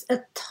 And there's a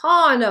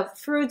ton of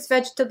fruits,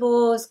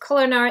 vegetables,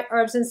 culinary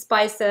herbs and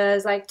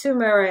spices like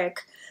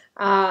turmeric,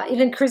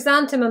 even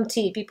chrysanthemum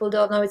tea. People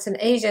don't know it's an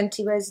Asian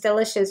tea, but it's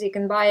delicious. You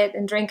can buy it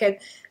and drink it.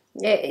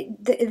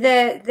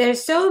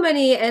 There's so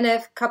many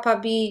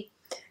NF-kappa B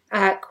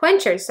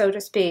quenchers, so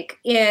to speak,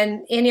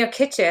 in your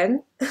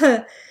kitchen.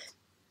 There's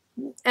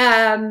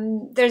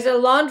a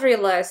laundry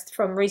list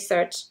from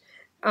research.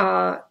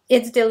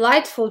 It's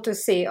delightful to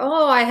see,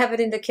 I have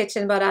it in the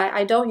kitchen, but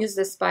I don't use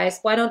this spice.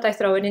 Why don't I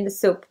throw it in the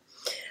soup?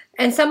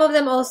 And some of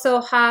them also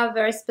have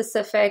very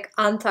specific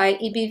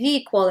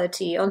anti-EBV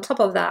quality on top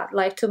of that,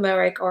 like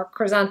turmeric or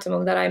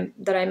chrysanthemum that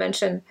I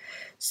mentioned.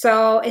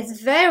 So it's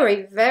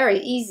very, very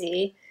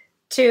easy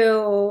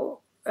to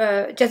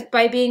just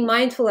by being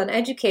mindful and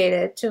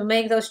educated to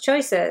make those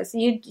choices.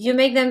 You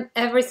make them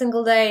every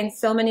single day and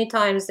so many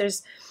times.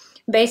 There's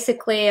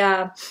basically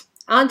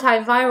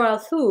antiviral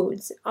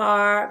foods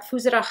are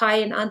foods that are high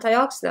in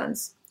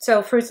antioxidants,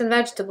 so fruits and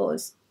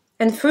vegetables.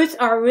 And fruits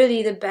are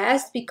really the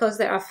best because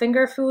they are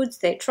finger foods.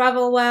 They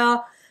travel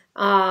well.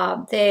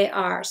 They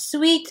are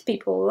sweet.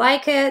 People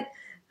like it.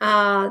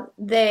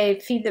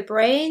 They feed the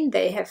brain,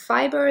 they have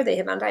fiber, they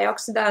have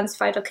antioxidants,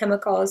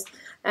 phytochemicals,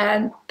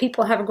 and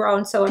people have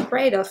grown so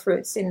afraid of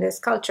fruits in this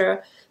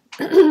culture,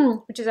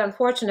 which is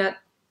unfortunate.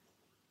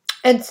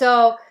 And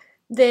so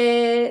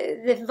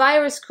the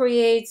virus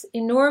creates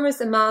enormous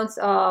amounts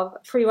of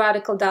free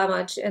radical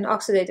damage and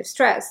oxidative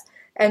stress.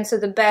 And so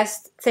the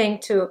best thing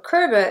to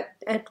curb it,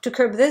 and to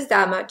curb this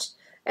damage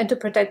and to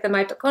protect the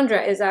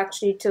mitochondria is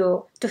actually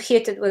to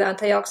hit it with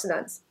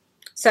antioxidants.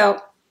 So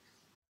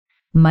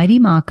Mighty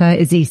Maca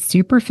is a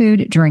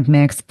superfood drink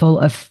mix full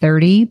of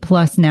 30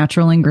 plus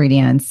natural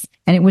ingredients,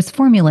 and it was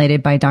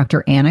formulated by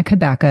Dr. Anna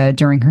Kabeka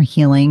during her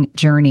healing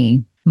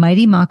journey.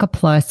 Mighty Maca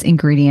Plus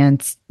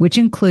ingredients, which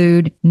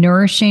include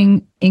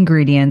nourishing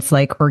ingredients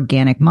like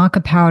organic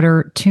maca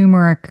powder,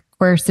 turmeric,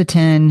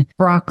 quercetin,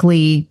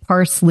 broccoli,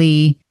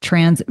 parsley,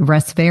 trans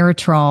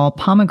resveratrol,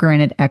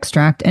 pomegranate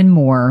extract, and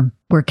more,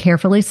 were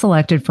carefully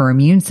selected for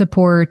immune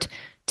support,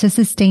 to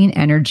sustain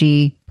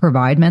energy,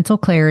 provide mental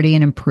clarity,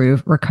 and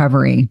improve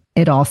recovery.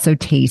 It also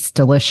tastes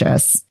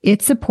delicious.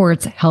 It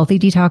supports healthy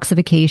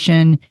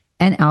detoxification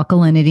and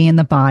alkalinity in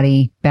the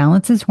body,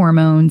 balances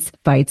hormones,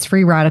 fights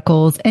free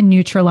radicals, and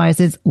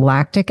neutralizes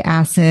lactic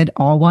acid,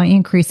 all while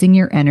increasing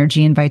your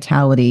energy and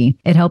vitality.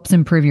 It helps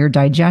improve your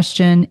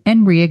digestion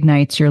and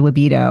reignites your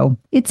libido.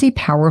 It's a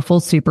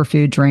powerful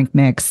superfood drink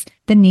mix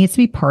that needs to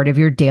be part of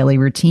your daily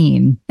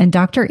routine. And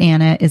Dr.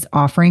 Anna is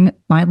offering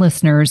my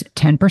listeners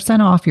 10%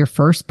 off your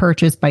first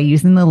purchase by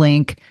using the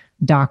link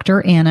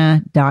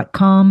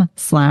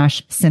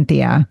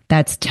dranna.com/Cynthia.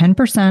 That's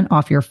 10%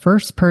 off your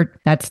first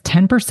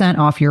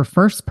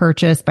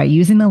purchase by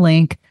using the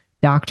link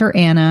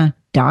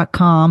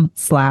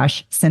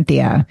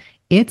dranna.com/Cynthia.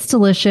 It's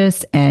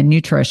delicious and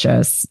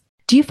nutritious.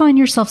 Do you find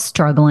yourself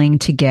struggling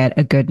to get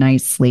a good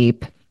night's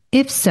sleep?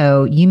 If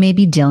so, you may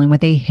be dealing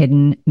with a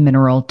hidden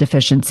mineral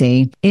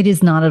deficiency. It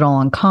is not at all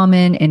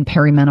uncommon in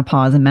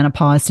perimenopause and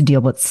menopause to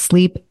deal with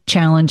sleep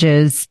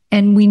challenges.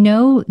 And we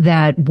know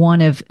that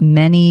one of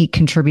many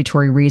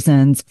contributory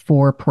reasons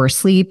for poor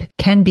sleep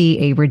can be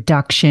a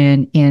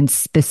reduction in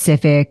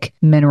specific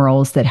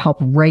minerals that help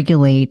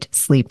regulate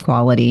sleep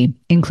quality,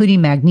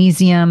 including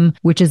magnesium,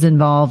 which is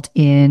involved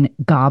in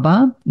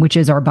GABA, which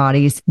is our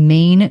body's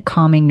main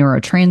calming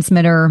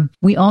neurotransmitter.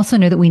 We also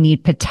know that we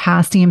need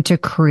potassium to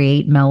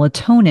create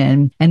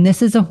melatonin. And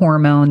this is a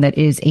hormone that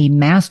is a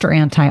master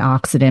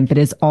antioxidant, but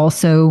is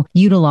also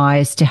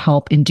utilized to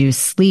help induce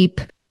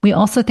sleep. We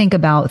also think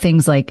about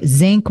things like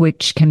zinc,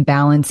 which can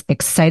balance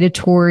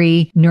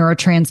excitatory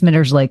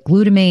neurotransmitters like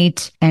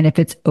glutamate. And if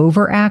it's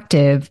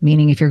overactive,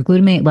 meaning if your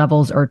glutamate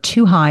levels are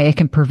too high, it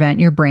can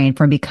prevent your brain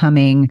from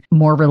becoming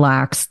more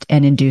relaxed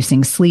and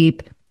inducing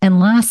sleep. And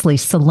lastly,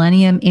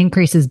 selenium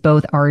increases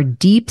both our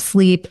deep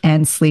sleep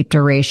and sleep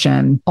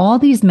duration. All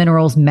these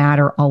minerals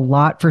matter a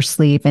lot for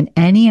sleep, and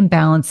any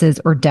imbalances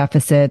or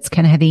deficits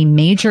can have a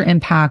major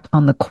impact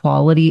on the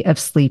quality of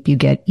sleep you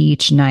get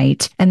each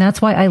night. And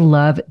that's why I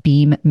love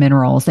Beam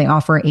Minerals. They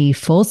offer a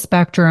full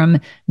spectrum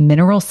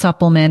mineral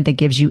supplement that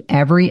gives you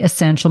every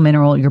essential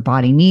mineral your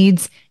body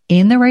needs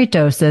in the right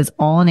doses,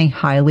 all in a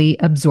highly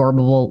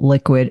absorbable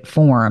liquid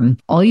form.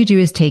 All you do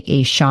is take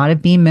a shot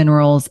of Beam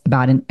Minerals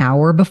about an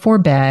hour before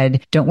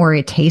bed. Don't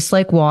worry, it tastes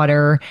like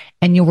water,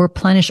 and you'll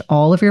replenish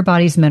all of your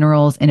body's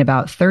minerals in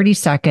about 30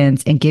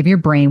 seconds and give your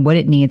brain what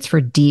it needs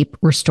for deep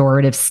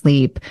restorative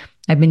sleep.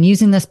 I've been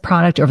using this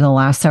product over the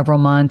last several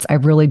months.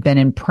 I've really been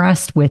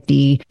impressed with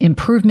the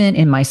improvement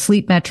in my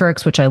sleep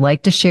metrics, which I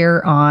like to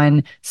share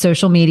on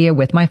social media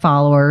with my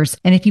followers.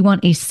 And if you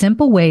want a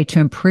simple way to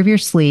improve your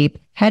sleep,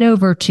 head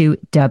over to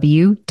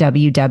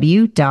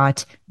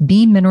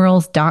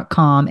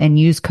www.beamminerals.com and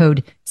use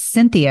code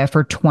Cynthia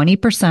for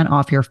 20%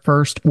 off your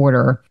first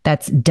order.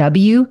 That's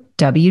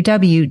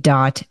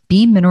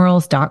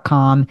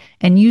www.beamminerals.com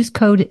and use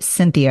code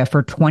Cynthia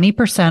for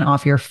 20%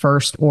 off your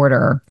first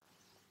order.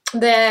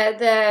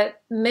 The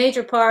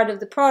major part of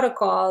the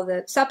protocol,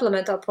 the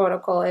supplemental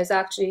protocol, is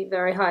actually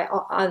very high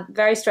on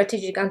very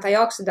strategic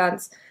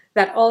antioxidants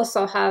that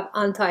also have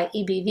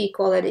anti-EBV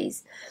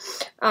qualities.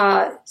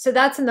 So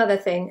that's another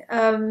thing.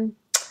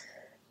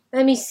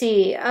 Let me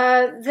see.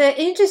 The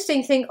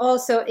interesting thing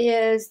also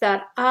is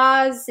that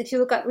if you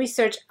look at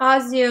research,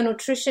 as your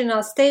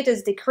nutritional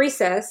status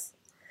decreases,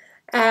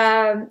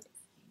 the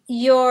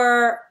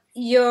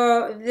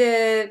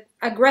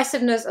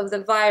aggressiveness of the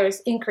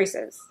virus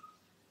increases.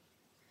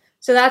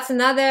 So that's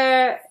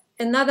another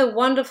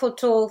wonderful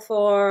tool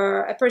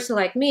for a person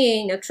like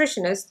me,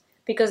 nutritionist,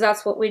 because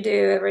that's what we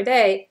do every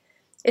day,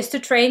 is to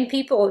train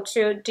people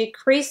to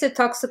decrease the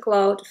toxic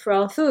load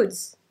from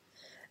foods.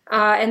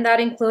 And that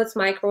includes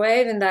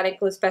microwave, and that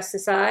includes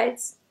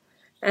pesticides,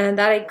 and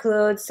that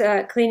includes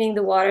cleaning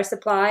the water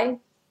supply,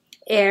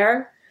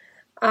 air,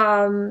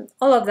 all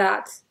of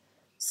that,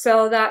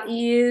 so that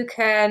you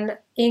can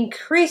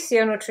increase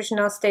your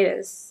nutritional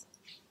status.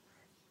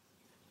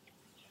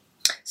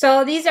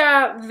 So these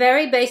are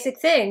very basic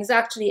things,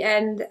 actually,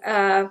 and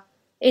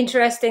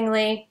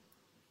interestingly,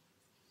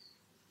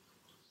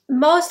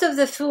 most of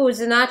the foods,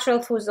 the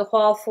natural foods, the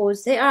whole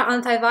foods, they are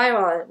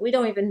antiviral. We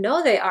don't even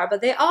know they are,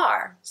 but they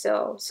are.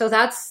 So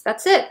that's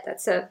it.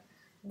 That's a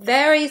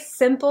very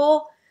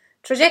simple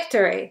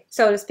trajectory,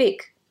 so to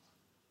speak.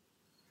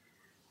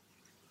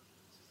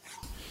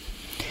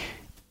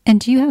 And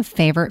do you have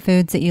favorite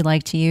foods that you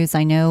like to use?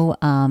 I know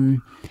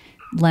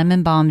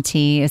lemon balm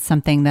tea is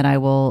something that I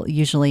will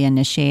usually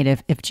initiate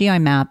if GI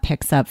map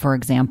picks up, for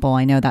example.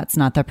 I know that's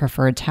not the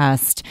preferred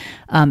test.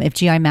 If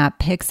GI map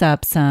picks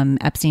up some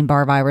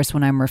Epstein-Barr virus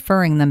when I'm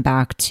referring them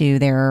back to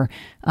their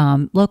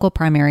local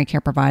primary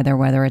care provider,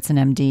 whether it's an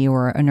MD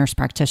or a nurse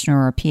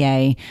practitioner or a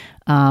PA,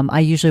 I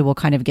usually will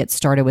kind of get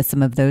started with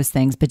some of those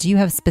things. But do you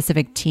have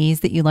specific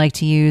teas that you like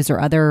to use, or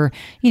other,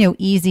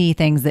 easy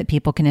things that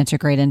people can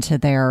integrate into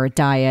their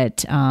diet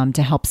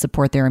to help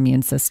support their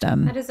immune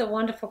system? That is a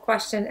wonderful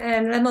question.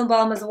 And lemon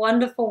balm is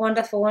wonderful,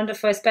 wonderful,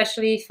 wonderful,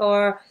 especially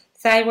for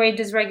thyroid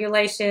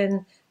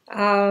dysregulation.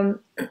 On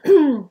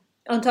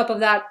top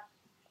of that,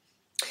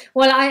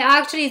 well,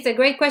 it's a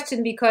great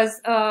question, because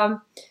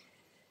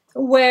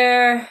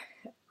where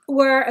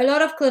a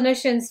lot of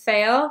clinicians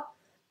fail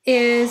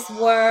is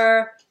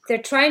where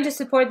they're trying to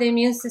support the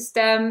immune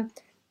system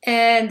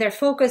and their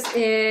focus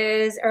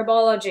is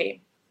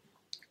herbology.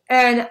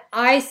 And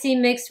I see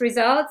mixed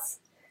results.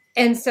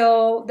 And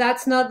so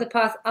that's not the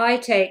path I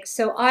take.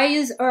 So I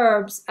use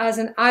herbs as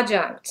an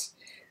adjunct,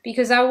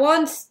 because I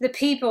want the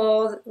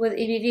people with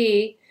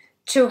EBV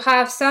to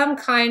have some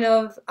kind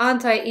of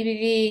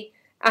anti-EBV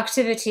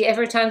activity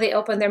every time they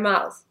open their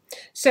mouth.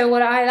 So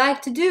what I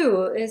like to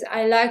do is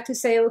I like to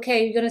say,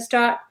 okay, you're going to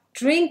start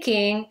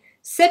drinking,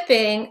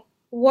 sipping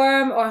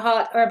warm or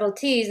hot herbal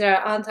teas that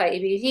are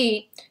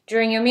anti-EBV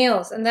during your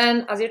meals. And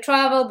then as you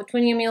travel,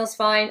 between your meals,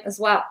 fine as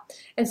well.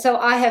 And so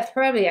I have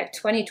probably like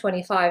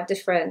 25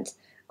 different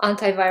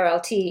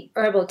antiviral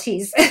herbal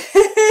teas,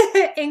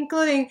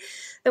 including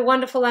the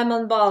wonderful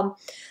lemon balm.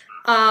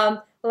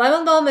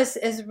 Lemon balm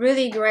is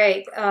really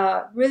great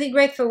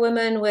for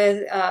women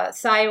with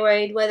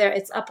thyroid, whether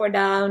it's up or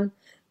down,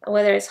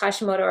 whether it's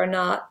Hashimoto or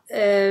not.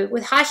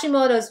 With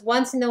Hashimoto's,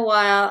 once in a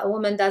while, a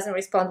woman doesn't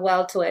respond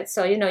well to it.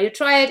 So, you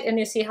try it and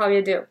you see how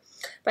you do.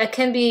 But it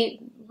can be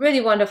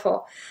really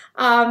wonderful.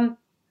 One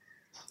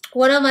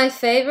of my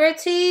favorite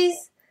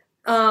teas,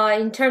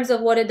 in terms of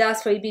what it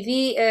does for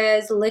EBV,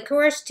 is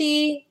licorice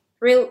tea,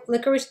 real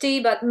licorice tea,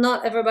 but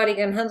not everybody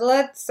can handle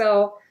it.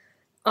 So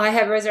I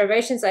have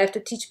reservations. I have to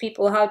teach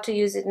people how to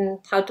use it and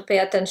how to pay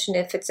attention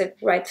if it's a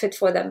right fit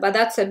for them. But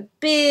that's a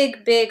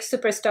big, big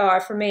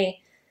superstar for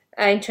me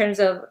in terms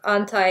of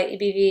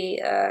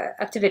anti-EBV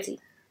activity.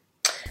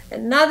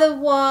 Another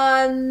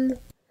one,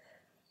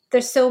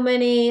 there's so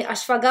many.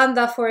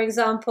 Ashwagandha, for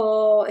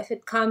example, if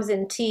it comes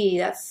in tea,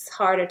 that's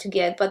harder to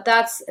get. But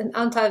that's an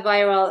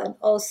antiviral and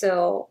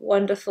also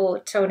wonderful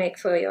tonic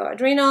for your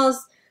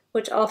adrenals,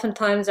 which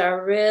oftentimes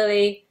are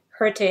really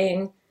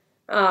hurting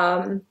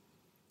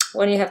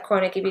when you have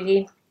chronic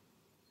EBV.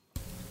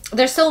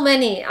 There's so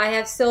many. I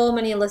have so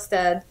many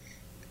listed.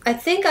 I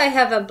think I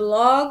have a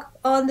blog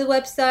on the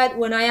website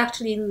when I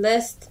actually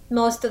list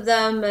most of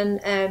them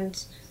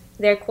and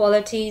their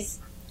qualities,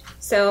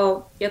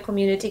 so your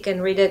community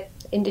can read it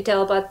in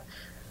detail. But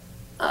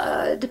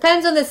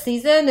depends on the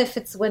season. If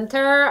it's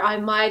winter, I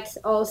might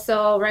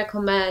also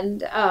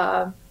recommend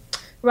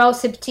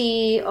rosehip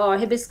tea or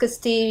hibiscus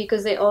tea,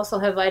 because they also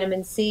have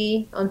vitamin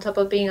C on top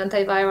of being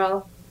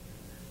antiviral.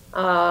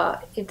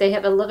 If they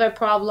have a liver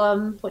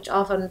problem, which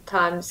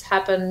oftentimes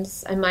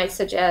happens, I might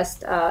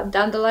suggest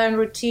dandelion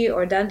root tea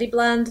or dandy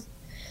blend.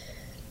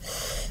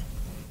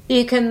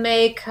 You can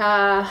make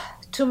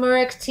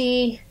turmeric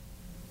tea.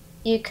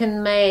 You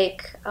can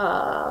make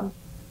star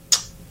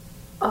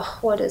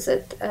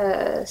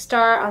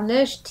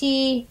anise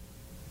tea.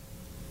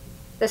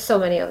 There's so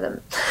many of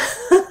them.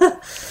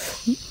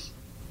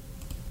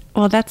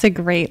 Well, that's a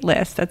great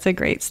list. That's a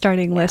great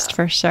starting list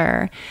for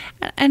sure.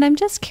 And I'm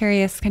just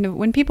curious, kind of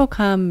when people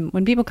come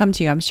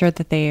to you, I'm sure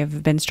that they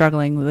have been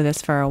struggling with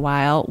this for a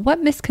while. What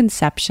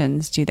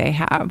misconceptions do they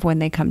have when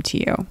they come to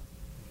you?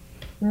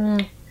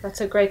 That's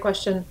a great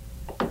question.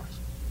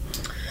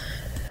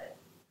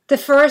 The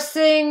first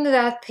thing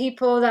that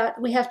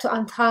we have to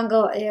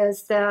untangle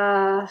is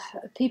that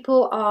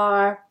people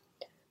are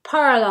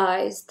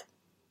paralyzed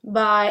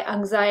by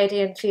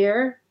anxiety and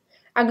fear.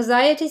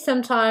 Anxiety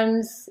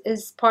sometimes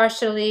is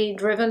partially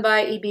driven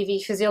by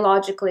EBV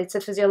physiologically. It's a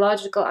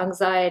physiological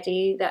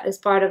anxiety that is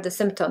part of the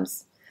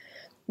symptoms.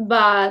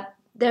 But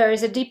there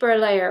is a deeper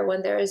layer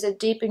when there is a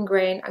deep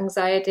ingrained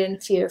anxiety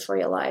and fear for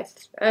your life.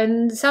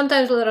 And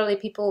sometimes literally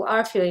people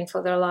are fearing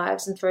for their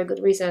lives, and for a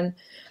good reason.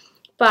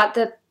 But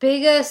the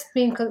biggest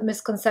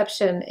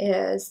misconception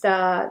is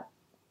that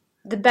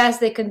the best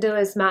they can do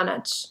is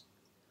manage,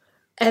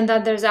 and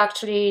that there's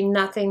actually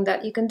nothing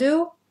that you can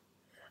do,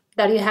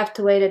 that you have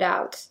to wait it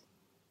out.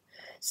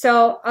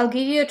 So I'll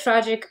give you a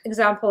tragic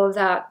example of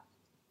that.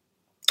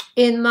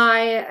 In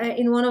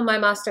one of my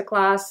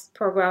masterclass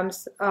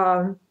programs,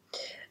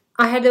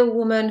 I had a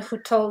woman who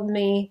told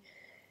me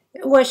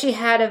where she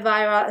had a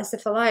viral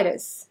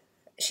encephalitis.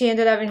 She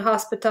ended up in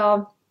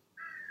hospital.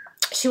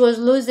 She was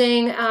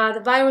losing,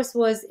 the virus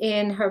was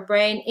in her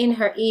brain, in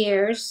her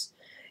ears,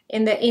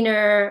 in the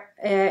inner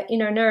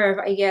nerve,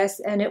 I guess,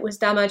 and it was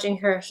damaging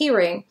her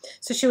hearing.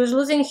 So she was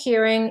losing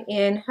hearing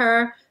in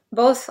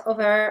both of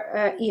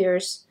her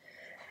ears.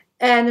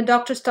 And the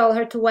doctors told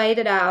her to wait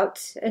it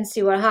out and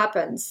see what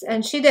happens.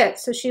 And she did.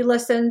 So she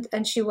listened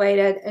and she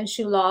waited, and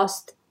she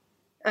lost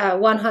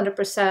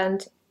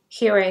 100%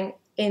 hearing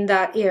in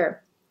that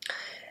ear.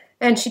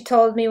 And she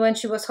told me when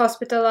she was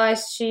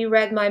hospitalized, she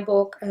read my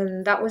book,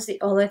 and that was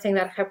the only thing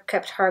that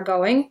kept her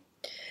going.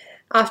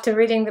 After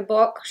reading the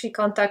book, she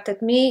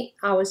contacted me.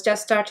 I was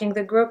just starting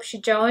the group. She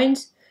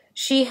joined.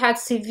 She had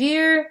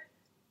severe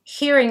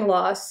hearing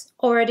loss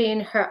already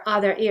in her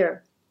other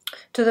ear,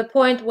 to the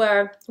point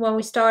where when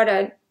we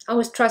started, I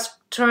was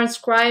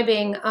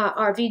transcribing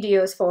our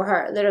videos for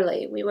her.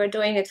 Literally, we were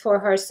doing it for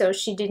her so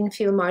she didn't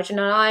feel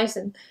marginalized,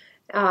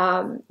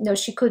 and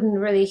she couldn't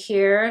really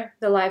hear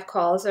the live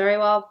calls very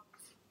well.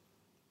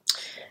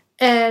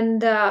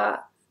 And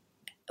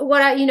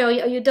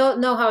you don't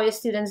know how your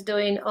students do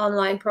in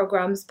online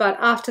programs, but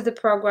after the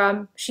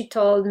program, she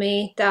told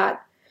me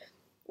that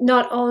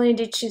not only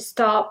did she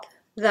stop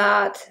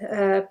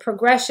that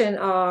progression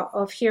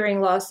of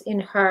hearing loss in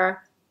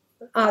her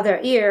other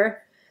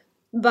ear,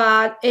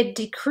 but it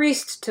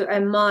decreased to a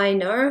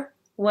minor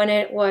when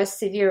it was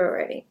severe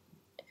already.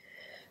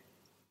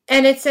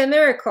 And it's a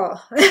miracle.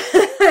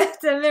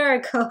 It's a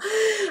miracle.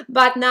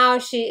 But now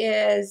she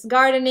is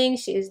gardening,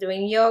 she is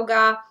doing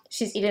yoga,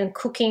 she's even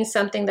cooking,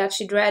 something that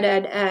she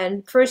dreaded.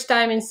 And first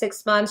time in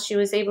 6 months, she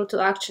was able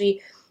to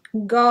actually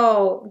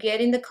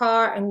get in the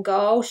car and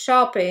go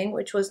shopping,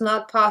 which was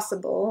not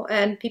possible.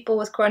 And people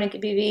with chronic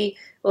EBV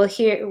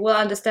will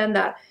understand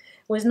that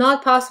it was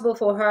not possible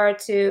for her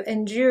to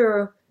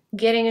endure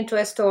getting into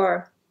a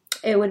store.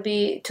 It would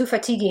be too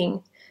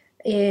fatiguing.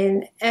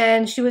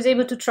 And she was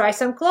able to try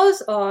some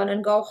clothes on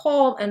and go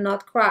home and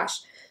not crash.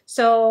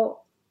 So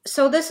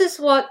this is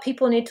what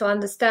people need to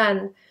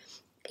understand.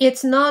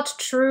 It's not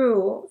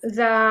true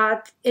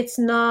that it's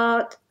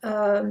not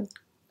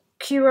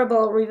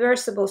curable,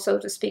 reversible, so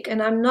to speak.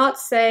 And I'm not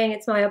saying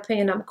it's my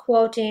opinion. I'm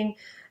quoting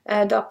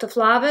Dr.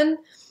 Flavin,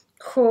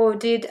 who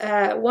did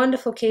a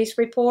wonderful case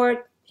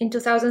report in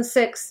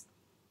 2006.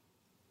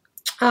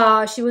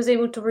 She was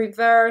able to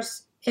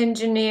reverse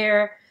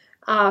engineer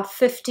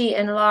 50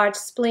 enlarged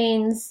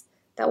spleens.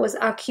 That was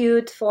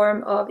acute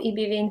form of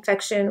EBV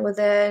infection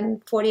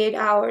within 48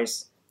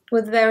 hours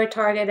with very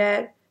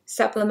targeted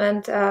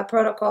supplement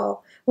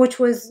protocol, which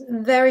was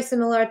very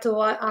similar to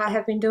what I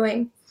have been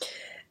doing.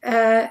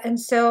 And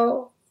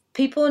so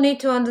people need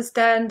to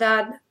understand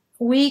that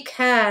we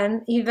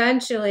can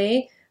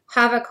eventually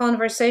have a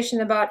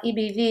conversation about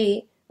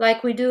EBV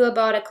like we do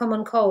about a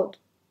common cold.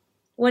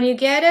 When you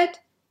get it,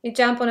 you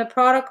jump on a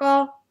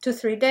protocol,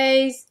 2-3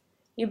 days,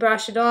 you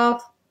brush it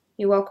off,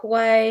 you walk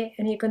away,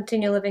 and you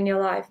continue living your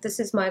life. This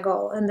is my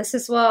goal. And this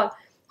is what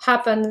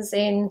happens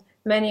in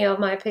many of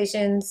my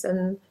patients.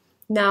 And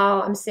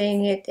now I'm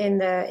seeing it in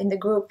the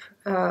group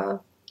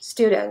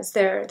students.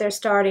 They're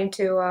starting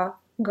to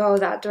go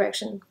that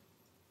direction.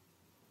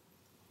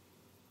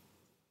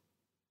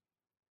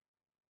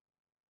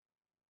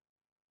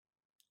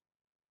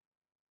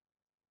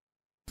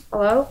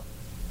 Hello?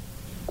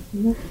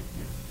 Mm-hmm.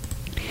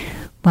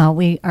 Well,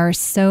 we are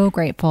so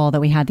grateful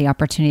that we had the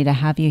opportunity to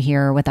have you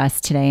here with us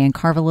today and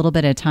carve a little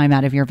bit of time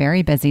out of your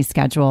very busy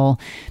schedule.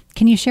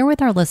 Can you share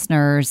with our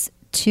listeners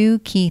 2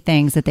 key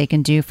things that they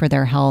can do for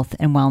their health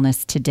and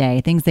wellness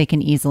today, things they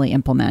can easily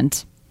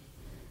implement?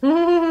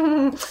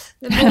 Number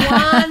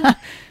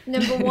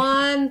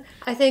one,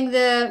 I think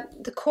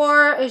the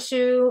core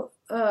issue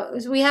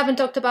is we haven't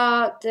talked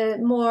about the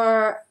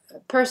more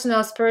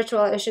personal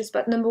spiritual issues,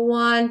 but number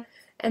one,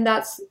 and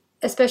that's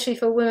especially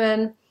for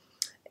women,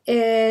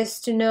 is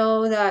to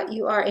know that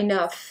you are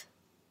enough.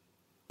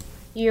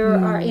 You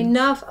are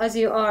enough as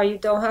you are. You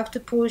don't have to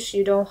push.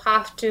 You don't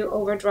have to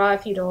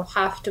overdrive. You don't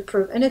have to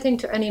prove anything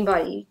to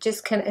anybody. You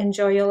just can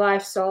enjoy your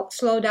life. So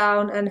slow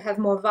down and have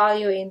more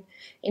value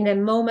in a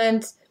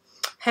moment.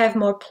 Have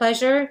more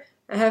pleasure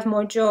and have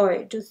more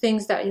joy. Do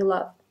things that you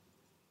love.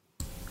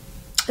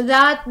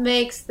 That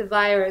makes the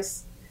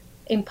virus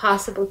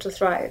impossible to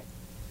thrive.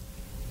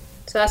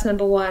 So that's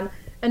number one.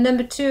 And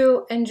number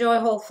two, enjoy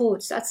whole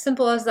foods. As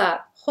simple as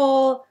that.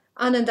 Whole,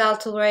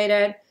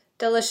 unadulterated,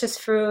 delicious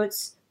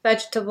fruits,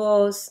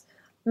 vegetables,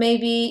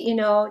 maybe,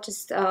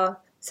 just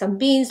some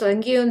beans,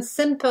 legumes,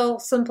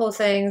 simple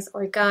things,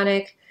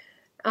 organic.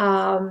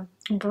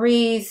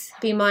 Breathe,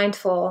 be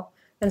mindful,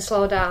 and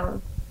slow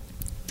down.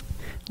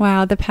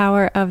 Wow, the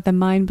power of the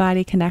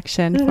mind-body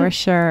connection for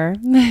sure.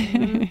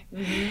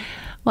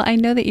 Well, I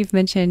know that you've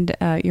mentioned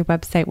your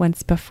website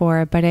once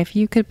before, but if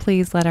you could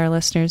please let our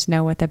listeners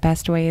know what the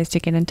best way is to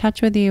get in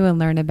touch with you and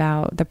learn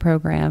about the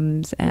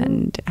programs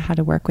and how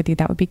to work with you,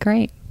 that would be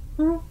great.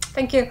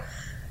 Thank you.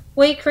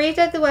 We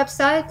created the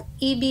website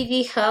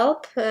EBV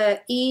Help,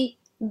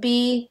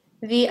 EBV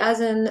as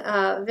in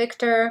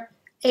Victor,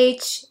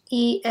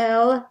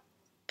 HELP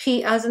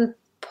as in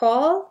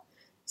Paul,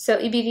 so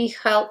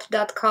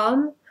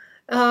ebvhelp.com.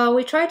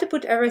 We try to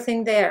put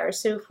everything there.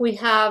 So if we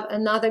have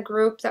another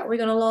group that we're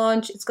going to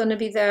launch, it's going to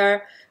be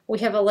there. We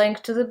have a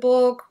link to the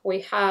book.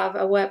 We have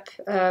a web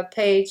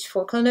page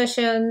for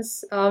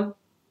clinicians.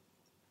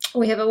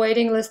 We have a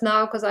waiting list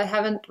now because I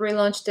haven't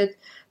relaunched it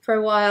for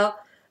a while.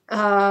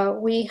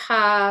 We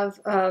have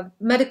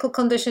medical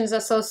conditions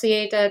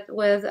associated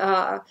with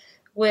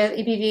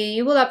EBV.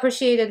 You will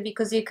appreciate it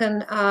because you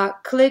can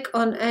click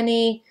on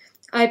any.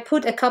 I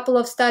put a couple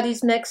of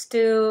studies next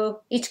to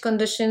each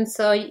condition,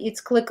 so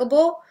it's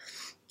clickable.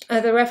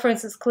 The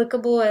reference is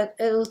clickable.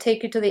 It'll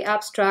take you to the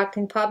abstract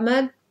in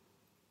PubMed.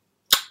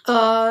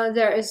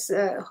 There is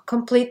a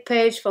complete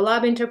page for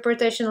lab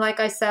interpretation,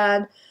 like I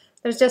said.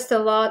 There's just a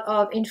lot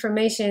of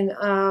information.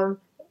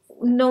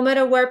 No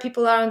matter where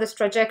people are on this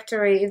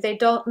trajectory, if they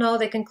don't know,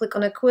 they can click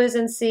on a quiz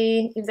and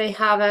see if they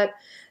have it.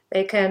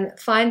 They can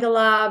find the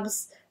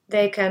labs.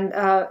 They can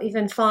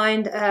even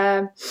find...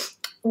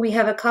 we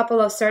have a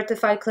couple of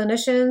certified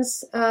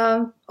clinicians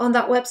on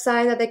that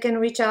website that they can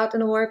reach out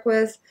and work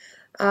with.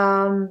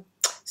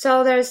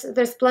 So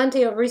there's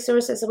plenty of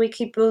resources that we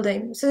keep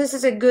building. So this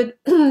is a good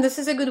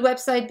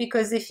website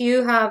because if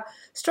you have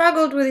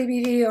struggled with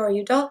EBV or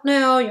you don't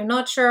know, you're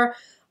not sure,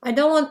 I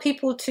don't want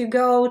people to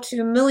go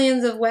to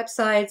millions of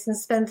websites and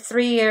spend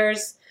 3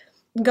 years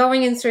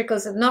going in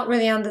circles and not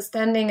really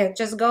understanding it.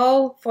 Just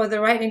go for the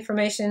right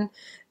information.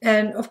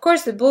 And of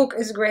course, the book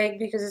is great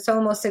because it's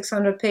almost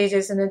 600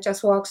 pages and it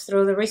just walks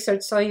through the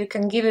research. So you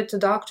can give it to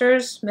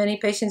doctors. Many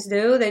patients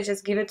do. They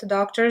just give it to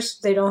doctors.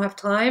 They don't have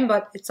time,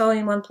 but it's all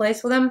in one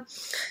place for them.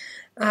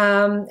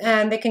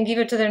 and they can give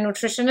it to their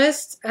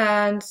nutritionist,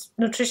 and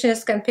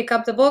nutritionists can pick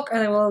up the book,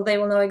 and they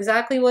will know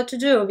exactly what to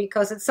do,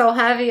 because it's so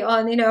heavy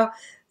on,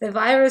 the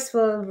virus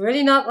will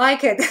really not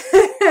like it.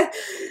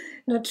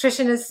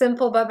 Nutrition is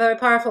simple but very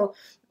powerful.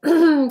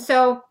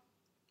 So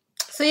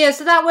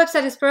that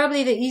website is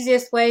probably the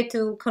easiest way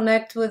to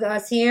connect with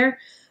us here.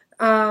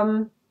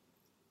 And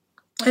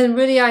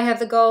really, I have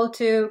the goal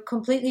to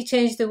completely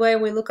change the way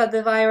we look at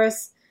the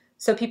virus,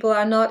 so people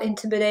are not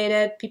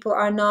intimidated, people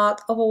are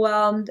not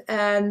overwhelmed,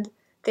 and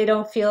they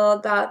don't feel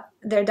that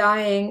they're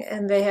dying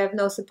and they have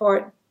no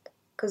support,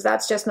 because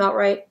that's just not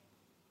right.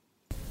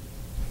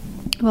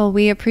 Well,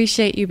 we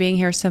appreciate you being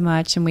here so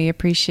much, and we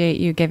appreciate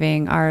you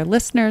giving our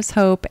listeners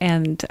hope,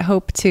 and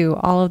hope to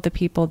all of the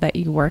people that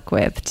you work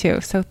with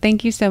too. So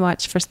thank you so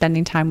much for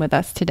spending time with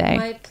us today.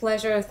 My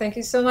pleasure. Thank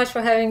you so much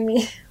for having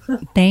me.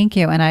 Thank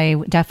you. And I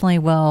definitely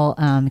will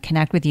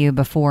connect with you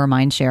before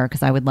Mindshare,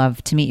 because I would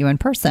love to meet you in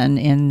person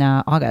in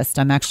August.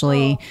 I'm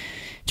actually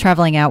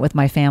traveling out with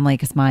my family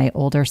because my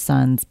older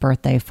son's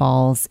birthday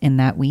falls in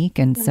that week.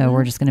 And so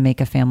we're just going to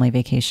make a family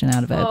vacation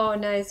out of it. Oh,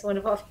 nice.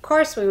 Wonderful. Of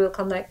course we will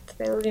connect.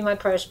 It will be my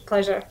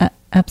pleasure.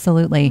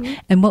 Absolutely.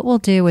 And what we'll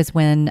do is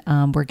when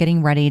we're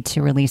getting ready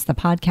to release the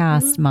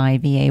podcast, my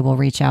VA will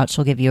reach out.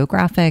 She'll give you a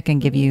graphic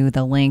and give you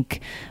the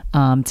link to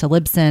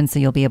Libsyn, so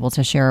you'll be able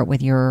to share it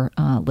with your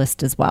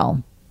list as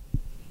well.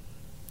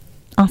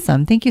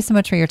 Awesome. Thank you so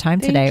much for your time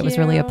today. It was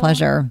really a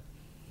pleasure.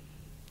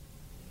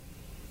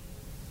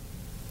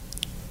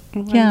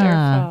 Wonderful.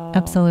 Yeah,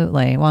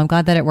 absolutely. Well, I'm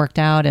glad that it worked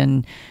out.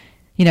 And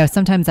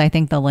sometimes I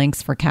think the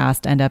links for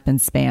CAST end up in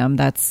spam.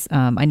 That's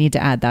I need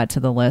to add that to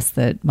the list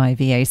that my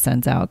VA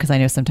sends out, because I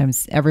know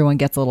sometimes everyone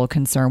gets a little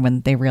concerned when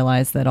they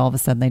realize that all of a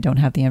sudden they don't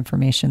have the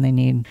information they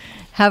need.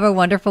 Have a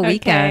wonderful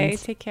weekend.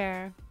 Take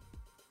care.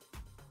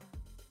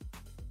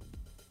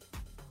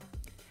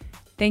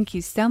 Thank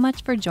you so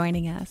much for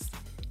joining us.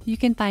 You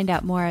can find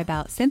out more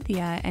about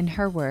Cynthia and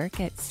her work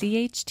at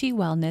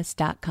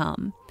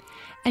chtwellness.com.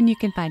 And you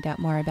can find out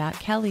more about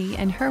Kelly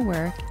and her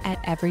work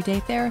at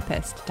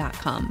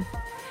everydaytherapist.com.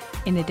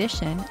 In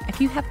addition,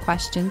 if you have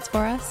questions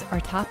for us or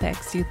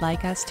topics you'd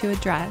like us to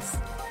address,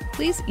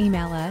 please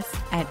email us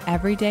at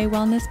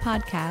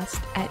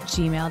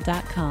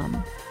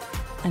everydaywellnesspodcast@gmail.com.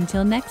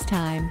 Until next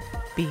time,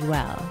 be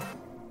well.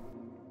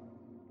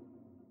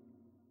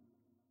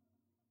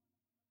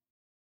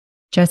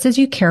 Just as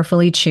you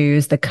carefully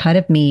choose the cut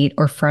of meat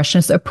or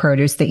freshness of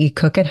produce that you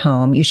cook at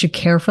home, you should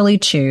carefully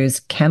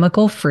choose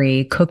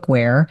chemical-free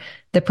cookware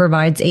that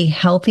provides a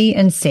healthy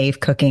and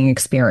safe cooking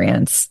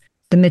experience.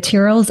 The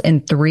materials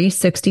in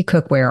 360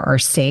 cookware are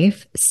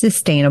safe,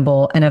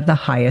 sustainable, and of the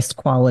highest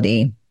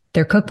quality.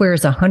 Their cookware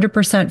is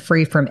 100%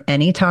 free from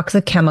any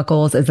toxic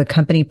chemicals, as the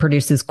company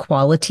produces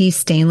quality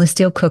stainless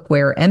steel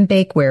cookware and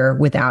bakeware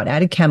without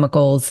added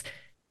chemicals,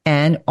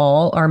 and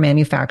all are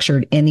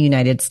manufactured in the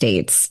United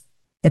States.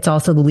 It's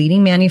also the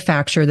leading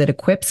manufacturer that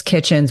equips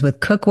kitchens with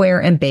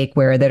cookware and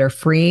bakeware that are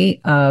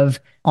free of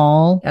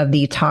all of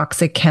the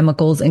toxic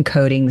chemicals and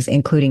coatings,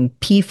 including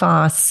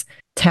PFAS,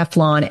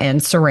 Teflon,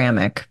 and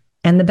ceramic.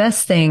 And the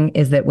best thing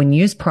is that when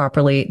used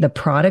properly, the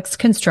product's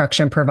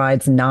construction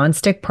provides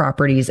nonstick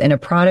properties in a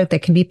product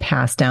that can be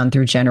passed down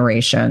through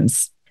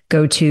generations.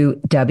 Go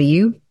to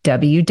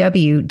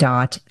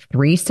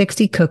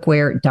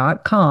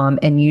www.360cookware.com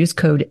and use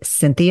code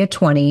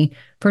Cynthia20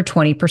 for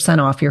 20%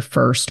 off your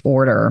first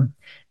order.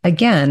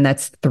 Again,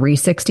 that's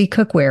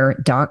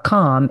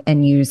 360cookware.com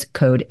and use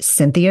code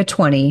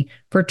Cynthia20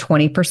 for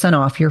 20%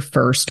 off your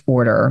first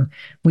order.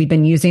 We've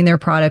been using their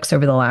products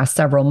over the last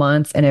several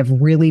months and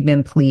have really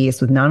been pleased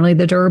with not only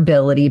the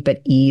durability,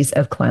 but ease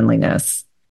of cleanliness.